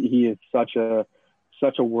Dean. He is such a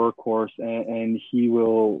workhorse, and he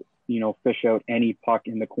will, you know, fish out any puck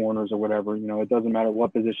in the corners or whatever. You know, it doesn't matter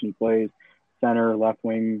what position he plays. Center, left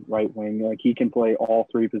wing, right wing. Like, he can play all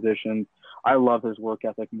three positions. I love his work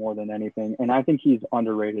ethic more than anything. And I think he's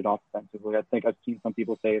underrated offensively. I think I've seen some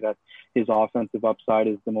people say that his offensive upside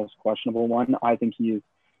is the most questionable one. I think he is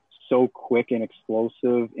so quick and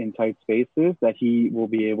explosive in tight spaces that he will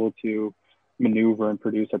be able to maneuver and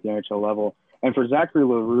produce at the NHL level. And for Zachary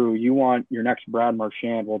Leroux, you want your next Brad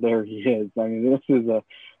Marchand. Well, there he is. I mean, this is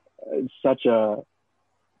such a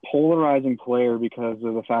polarizing player because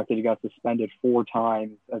of the fact that he got suspended 4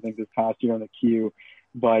 times, I think, this past year on the Q.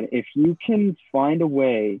 But if you can find a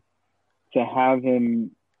way to have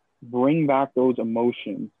him bring back those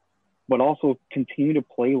emotions, but also continue to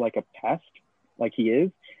play like a pest, like he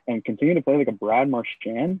is, and continue to play like a Brad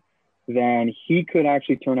Marchand, then he could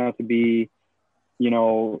actually turn out to be, you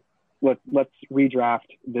know, let's redraft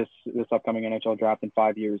this upcoming NHL draft in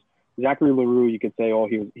 5 years. Zachary Leroux, you could say, oh,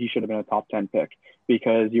 he should have been a top 10 pick,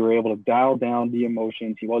 because you were able to dial down the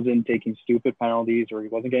emotions. He wasn't taking stupid penalties, or he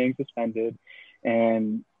wasn't getting suspended.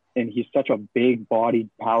 And he's such a big-bodied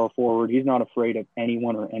power forward. He's not afraid of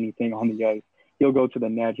anyone or anything on the ice. He'll go to the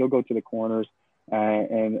net. He'll go to the corners.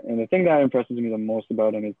 And the thing that impresses me the most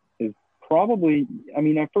about him is probably, I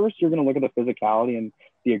mean, at first you're going to look at the physicality and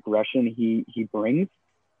the aggression he brings.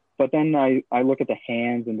 But then I look at the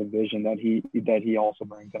hands and the vision that he also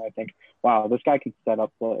brings, and I think, wow, this guy can set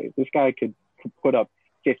up plays. This guy could put up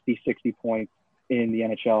 50, 60 points in the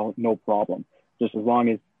NHL, no problem, just as long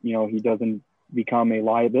as, you know, he doesn't become a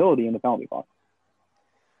liability in the penalty box.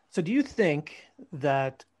 So do you think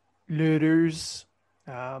that Leroux's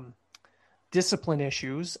discipline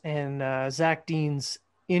issues and Zach Dean's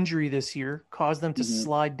injury this year caused them to Mhm.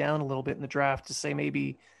 slide down a little bit in the draft to say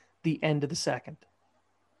maybe the end of the second?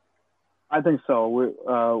 I think so.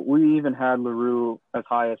 We even had Leroux as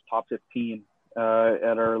high as top 15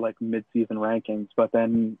 at our like mid-season rankings, but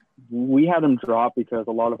then we had him drop because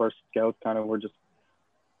a lot of our scouts kind of were just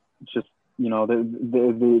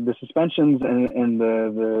the suspensions and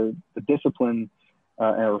the discipline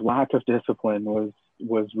or lack of discipline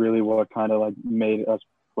was really what kind of like made us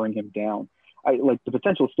bring him down. The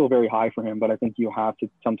potential is still very high for him, but I think you have to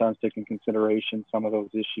sometimes take in consideration some of those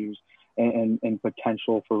issues and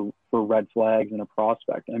potential for red flags in a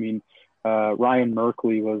prospect. I mean, Ryan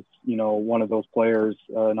Merkley was, one of those players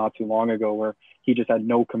not too long ago where he just had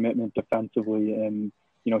no commitment defensively. And,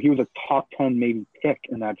 he was a top 10 maybe pick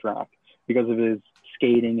in that draft because of his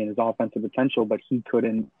skating and his offensive potential, but he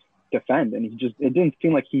couldn't defend. And it didn't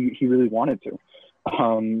seem like he really wanted to.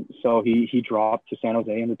 So he dropped to San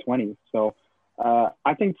Jose in the 20s. So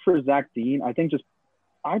I think for Zach Dean, I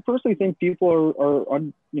personally think people are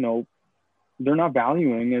they're not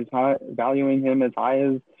valuing him as high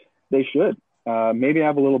as they should. Maybe I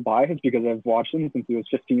have a little bias because I've watched him since he was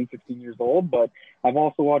 15, 16 years old, but I've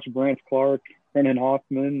also watched Brant Clark, Brennan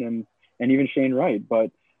Hoffman, and even Shane Wright.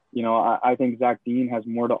 But, I think Zach Dean has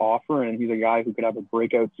more to offer, and he's a guy who could have a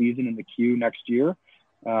breakout season in the queue next year.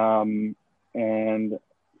 And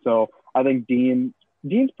so I think Dean's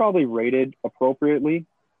probably rated appropriately,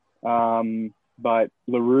 but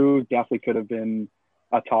Leroux definitely could have been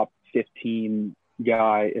a top 15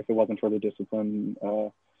 guy if it wasn't for the discipline,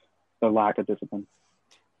 the lack of discipline.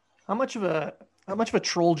 How much of a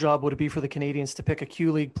troll job would it be for the Canadians to pick a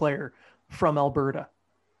Q League player from Alberta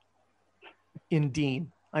in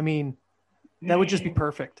Dean? I mean, that would just be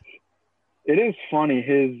perfect. It is funny,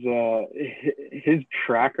 his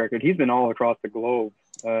track record. He's been all across the globe,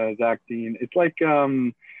 Zach Dean. It's like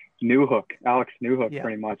Newhook, Alex Newhook, Yeah.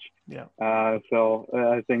 pretty much. Yeah. So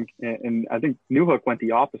I think Newhook went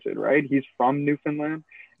the opposite, right? He's from Newfoundland,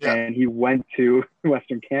 Yeah. and he went to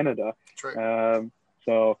Western Canada. That's right.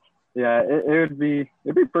 So yeah, it'd be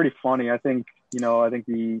pretty funny. I think I think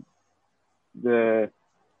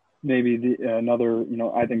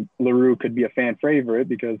I think Leroux could be a fan favorite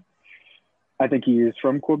because I think he is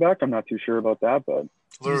from Quebec. I'm not too sure about that, but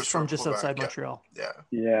He's from just Quebec, outside yeah. Montreal. Yeah.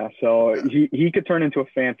 yeah. So he could turn into a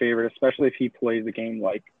fan favorite, especially if he plays the game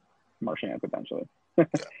like Marchand potentially.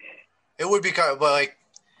 It would be kind of, but like,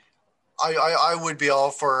 I would be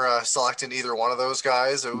all for selecting either one of those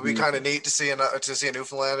guys. It would be Mhm. kind of neat to see a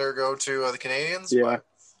Newfoundlander go to the Canadians. Yeah.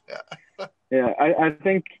 But, Yeah, I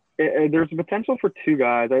think there's a potential for two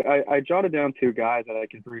guys. I jotted down two guys that I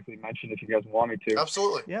can briefly mention if you guys want me to.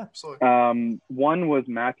 absolutely. Yeah. Absolutely. One was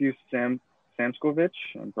Matthew Samskovich.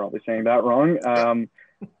 I'm probably saying that wrong.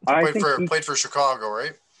 Played for Chicago,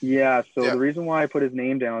 right? Yeah. So Yeah. the reason why I put his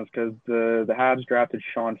name down is because the Habs drafted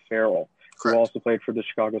Sean Farrell, Correct. who also played for the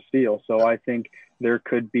Chicago Steel. So Yeah. I think there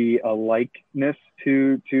could be a likeness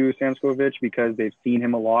to Samskovich because they've seen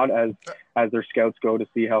him a lot as their scouts go to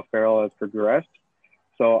see how Farrell has progressed.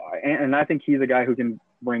 So, and I think he's a guy who can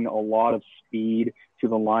bring a lot of speed to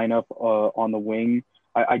the lineup on the wing.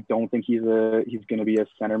 I don't think he's going to be a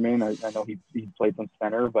centerman. I know he played some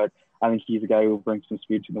center, but I think he's a guy who brings some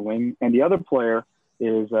speed to the wing. And the other player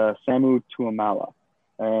is Samu Tuamala.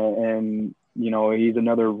 And he's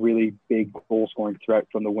another really big goal scoring threat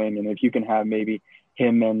from the wing. And if you can have maybe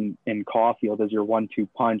him and Caulfield as your 1-2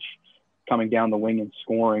 punch coming down the wing and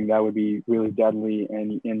scoring, that would be really deadly.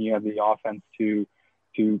 And you have the offense to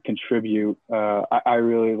contribute. I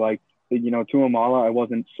really like, Tuamala. I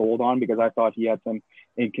wasn't sold on because I thought he had some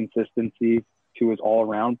inconsistency to his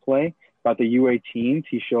all-around play. But the U18s,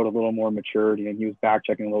 he showed a little more maturity and he was back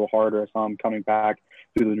checking a little harder. I saw him coming back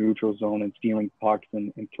through the neutral zone and stealing pucks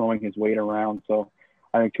and throwing his weight around. So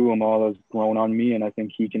I think Tuamala's grown on me, and I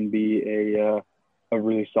think he can be a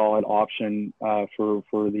really solid option for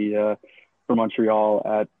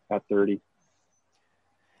Montreal at 30.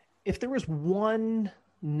 If there was one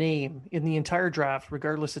name in the entire draft,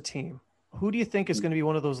 regardless of team, who do you think is going to be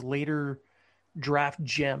one of those later draft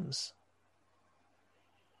gems?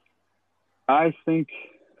 I think,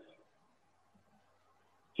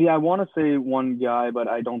 I want to say one guy, but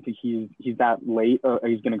I don't think he's that late.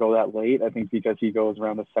 He's going to go that late. I think because he goes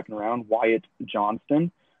around the second round. Wyatt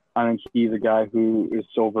Johnston. I think he's a guy who is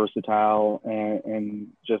so versatile and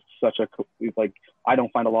just such I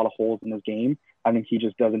don't find a lot of holes in his game. I think he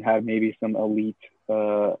just doesn't have maybe some elite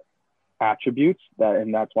attributes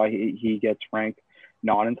and that's why he gets ranked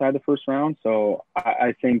not inside the first round. So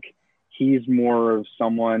I think he's more of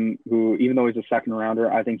someone who, even though he's a second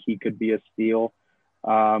rounder, I think he could be a steal.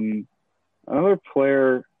 Another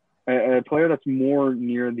player, a player that's more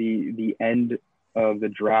near the end of the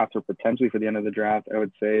draft, or potentially for the end of the draft, I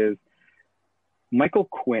would say, is Michael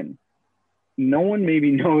Quinn. No one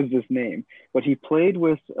maybe knows this name, but he played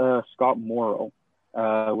with Scott Morrow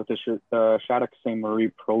with the Shattuck St. Marie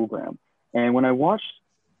program. And when I watched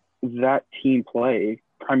that team play,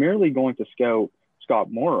 primarily going to scout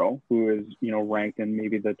Scott Morrow, who is, ranked in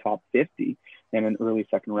maybe the top 50 and an early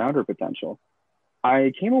second rounder potential,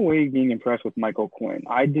 I came away being impressed with Michael Quinn.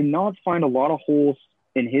 I did not find a lot of holes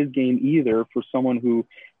in his game either for someone who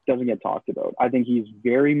doesn't get talked about. I think he's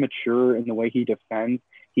very mature in the way he defends.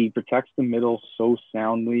 He protects the middle so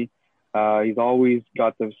soundly. He's always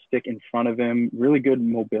got the stick in front of him. Really good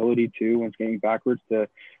mobility too when skating backwards to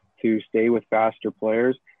stay with faster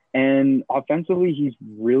players. And offensively, he's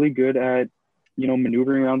really good at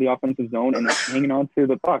maneuvering around the offensive zone and hanging on to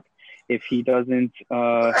the puck if he doesn't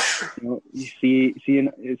see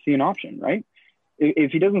an option, right?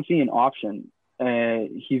 If he doesn't see an option,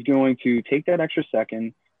 he's going to take that extra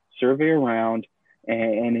second, survey around,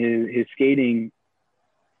 and his skating,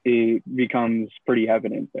 it becomes pretty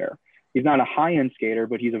evident there. He's not a high-end skater,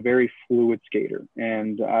 but he's a very fluid skater.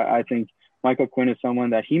 And I think Michael Quinn is someone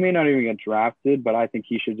that he may not even get drafted, but I think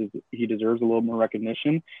he deserves a little more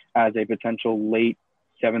recognition as a potential late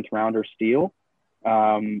seventh rounder steal.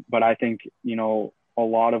 But I think, a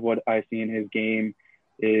lot of what I see in his game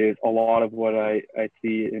is a lot of what I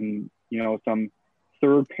see in, some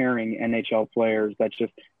third pairing NHL players that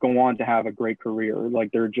just go on to have a great career.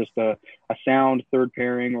 Like they're just a sound third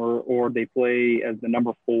pairing, or they play as the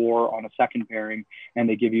number 4 on a second pairing and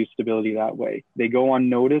they give you stability that way. They go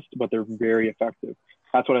unnoticed, but they're very effective.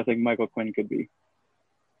 That's what I think Michael Quinn could be.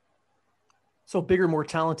 So bigger, more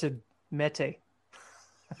talented Mete.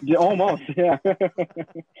 Yeah, almost. Yeah. Yeah,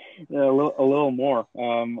 a little more.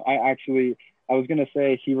 I was going to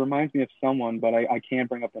say he reminds me of someone, but I can't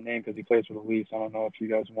bring up the name because he plays for the Leafs. I don't know if you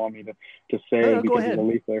guys want me to say no, because he's a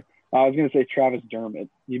Leaf player. I was going to say Travis Dermott.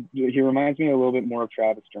 He reminds me a little bit more of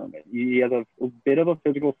Travis Dermott. He has a bit of a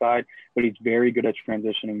physical side, but he's very good at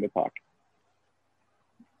transitioning the puck.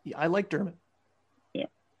 Yeah, I like Dermott. Yeah.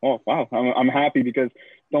 Oh, wow. I'm happy because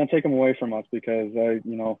don't take him away from us because,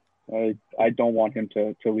 I don't want him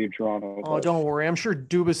to leave Toronto. Oh, don't worry. I'm sure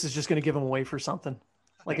Dubas is just going to give him away for something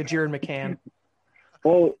like a Jared McCann.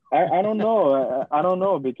 Well, I don't know. I don't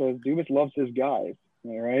know because Dubas loves his guys.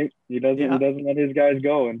 All right, he doesn't let his guys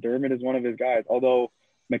go, and Dermott is one of his guys. Although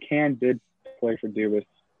McCann did play for Dubas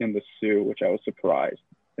in the Sioux, which I was surprised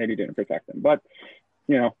that he didn't protect him. But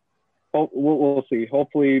we'll see.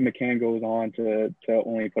 Hopefully, McCann goes on to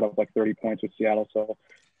only put up like 30 points with Seattle. So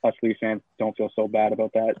us Leafs fans don't feel so bad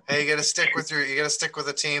about that. Hey, you got to stick with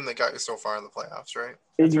a team that got you so far in the playoffs, right?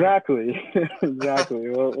 Exactly. Exactly.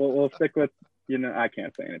 We'll stick with. I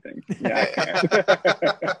can't say anything. Yeah, I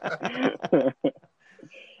can't.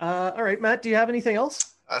 All right, Matt, do you have anything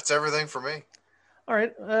else? That's everything for me. All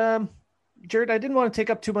right. Jared, I didn't want to take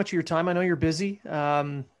up too much of your time. I know you're busy.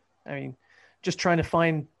 Just trying to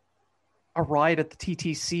find a ride at the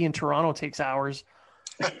TTC in Toronto takes hours.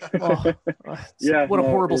 What a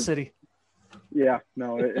horrible city. Yeah,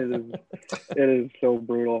 no, it is so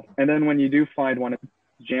brutal. And then when you do find one, it's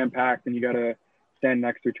jam-packed and you got to stand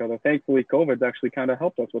next to each other. Thankfully, COVID's actually kind of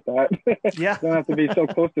helped us with that. Yeah. Don't have to be so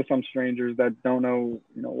close to some strangers that don't know,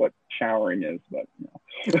 what showering is. But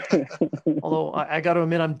Although I got to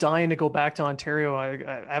admit, I'm dying to go back to Ontario.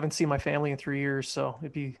 I haven't seen my family in 3 years, so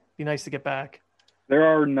it'd be nice to get back. There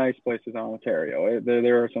are nice places in Ontario.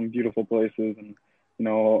 There are some beautiful places, and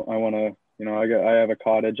I want to. I have a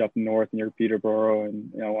cottage up north near Peterborough,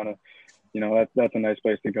 and I want to. That's a nice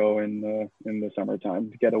place to go in the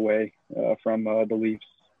summertime to get away from the Leafs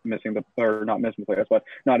not missing the playoffs, but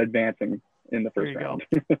not advancing in the first round.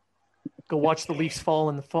 Go watch the Leafs fall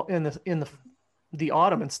in the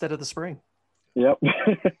autumn instead of the spring. Yep,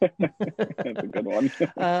 that's a good one.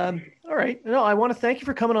 All right, no, I want to thank you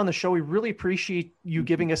for coming on the show. We really appreciate you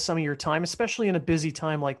giving us some of your time, especially in a busy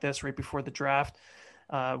time like this, right before the draft.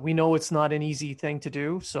 We know it's not an easy thing to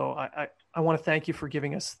do, so I want to thank you for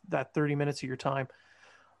giving us that 30 minutes of your time.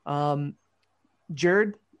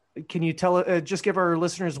 Jared, can you just give our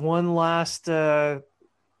listeners one last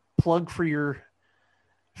plug for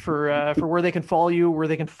where they can follow you, where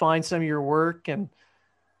they can find some of your work, and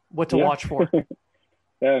what to watch for?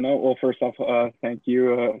 Yeah, no. Well, first off, thank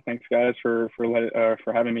you. Thanks, guys, for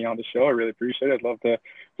having me on the show. I really appreciate it. I'd love to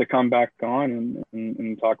come back on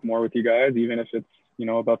and talk more with you guys, even if it's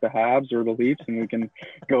about the Habs or the Leafs, and we can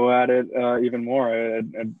go at it even more.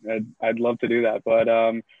 I'd love to do that. But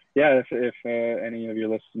if any of your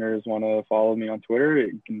listeners want to follow me on Twitter,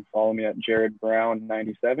 you can follow me at Jared Brown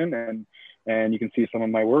 97, and And you can see some of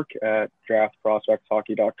my work at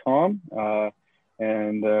draftprospectshockey.com.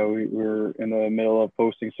 And we're in the middle of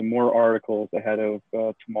posting some more articles ahead of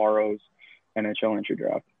tomorrow's NHL entry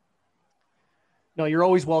draft. No, you're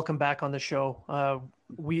always welcome back on the show.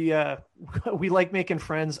 We like making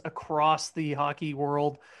friends across the hockey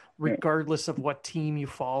world, regardless of what team you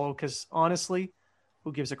follow, because honestly,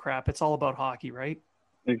 who gives a crap? It's all about hockey, right?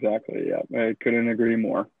 Exactly. Yeah, I couldn't agree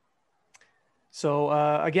more. So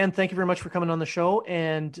again, thank you very much for coming on the show,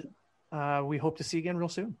 and we hope to see you again real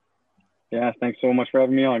soon. Yeah, thanks so much for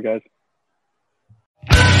having me on, guys.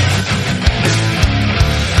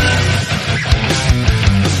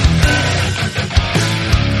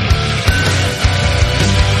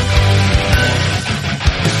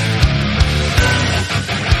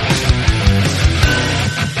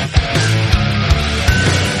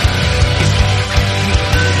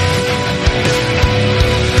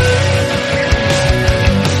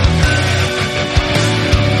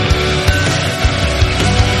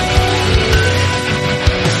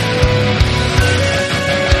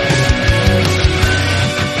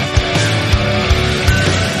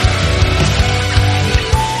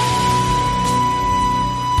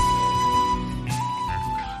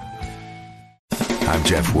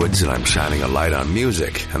 Jeff Woods, and I'm shining a light on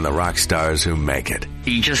music and the rock stars who make it.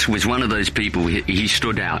 He just was one of those people, he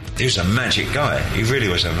stood out. He was a magic guy. He really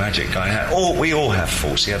was a magic guy. We all have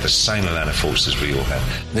faults. He had the same amount of faults as we all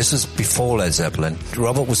have. This was before Led Zeppelin.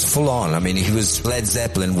 Robert was full on. I mean, he was Led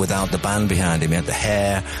Zeppelin without the band behind him. He had the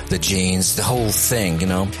hair, the jeans, the whole thing,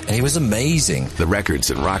 and he was amazing. The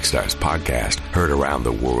Records and Rockstars podcast, heard around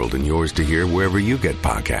the world and yours to hear wherever you get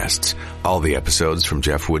podcasts. All the episodes from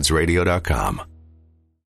JeffWoodsRadio.com.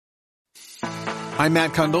 I'm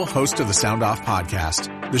Matt Kundle, host of the Sound Off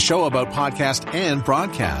Podcast, the show about podcast and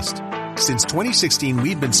broadcast. Since 2016,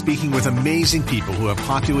 we've been speaking with amazing people who have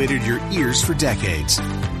populated your ears for decades.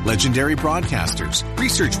 Legendary broadcasters,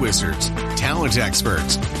 research wizards, talent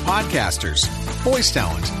experts, podcasters, voice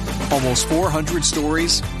talent. Almost 400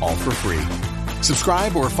 stories, all for free.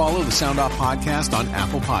 Subscribe or follow the Sound Off Podcast on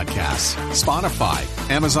Apple Podcasts, Spotify,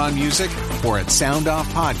 Amazon Music, or at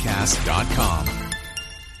soundoffpodcast.com.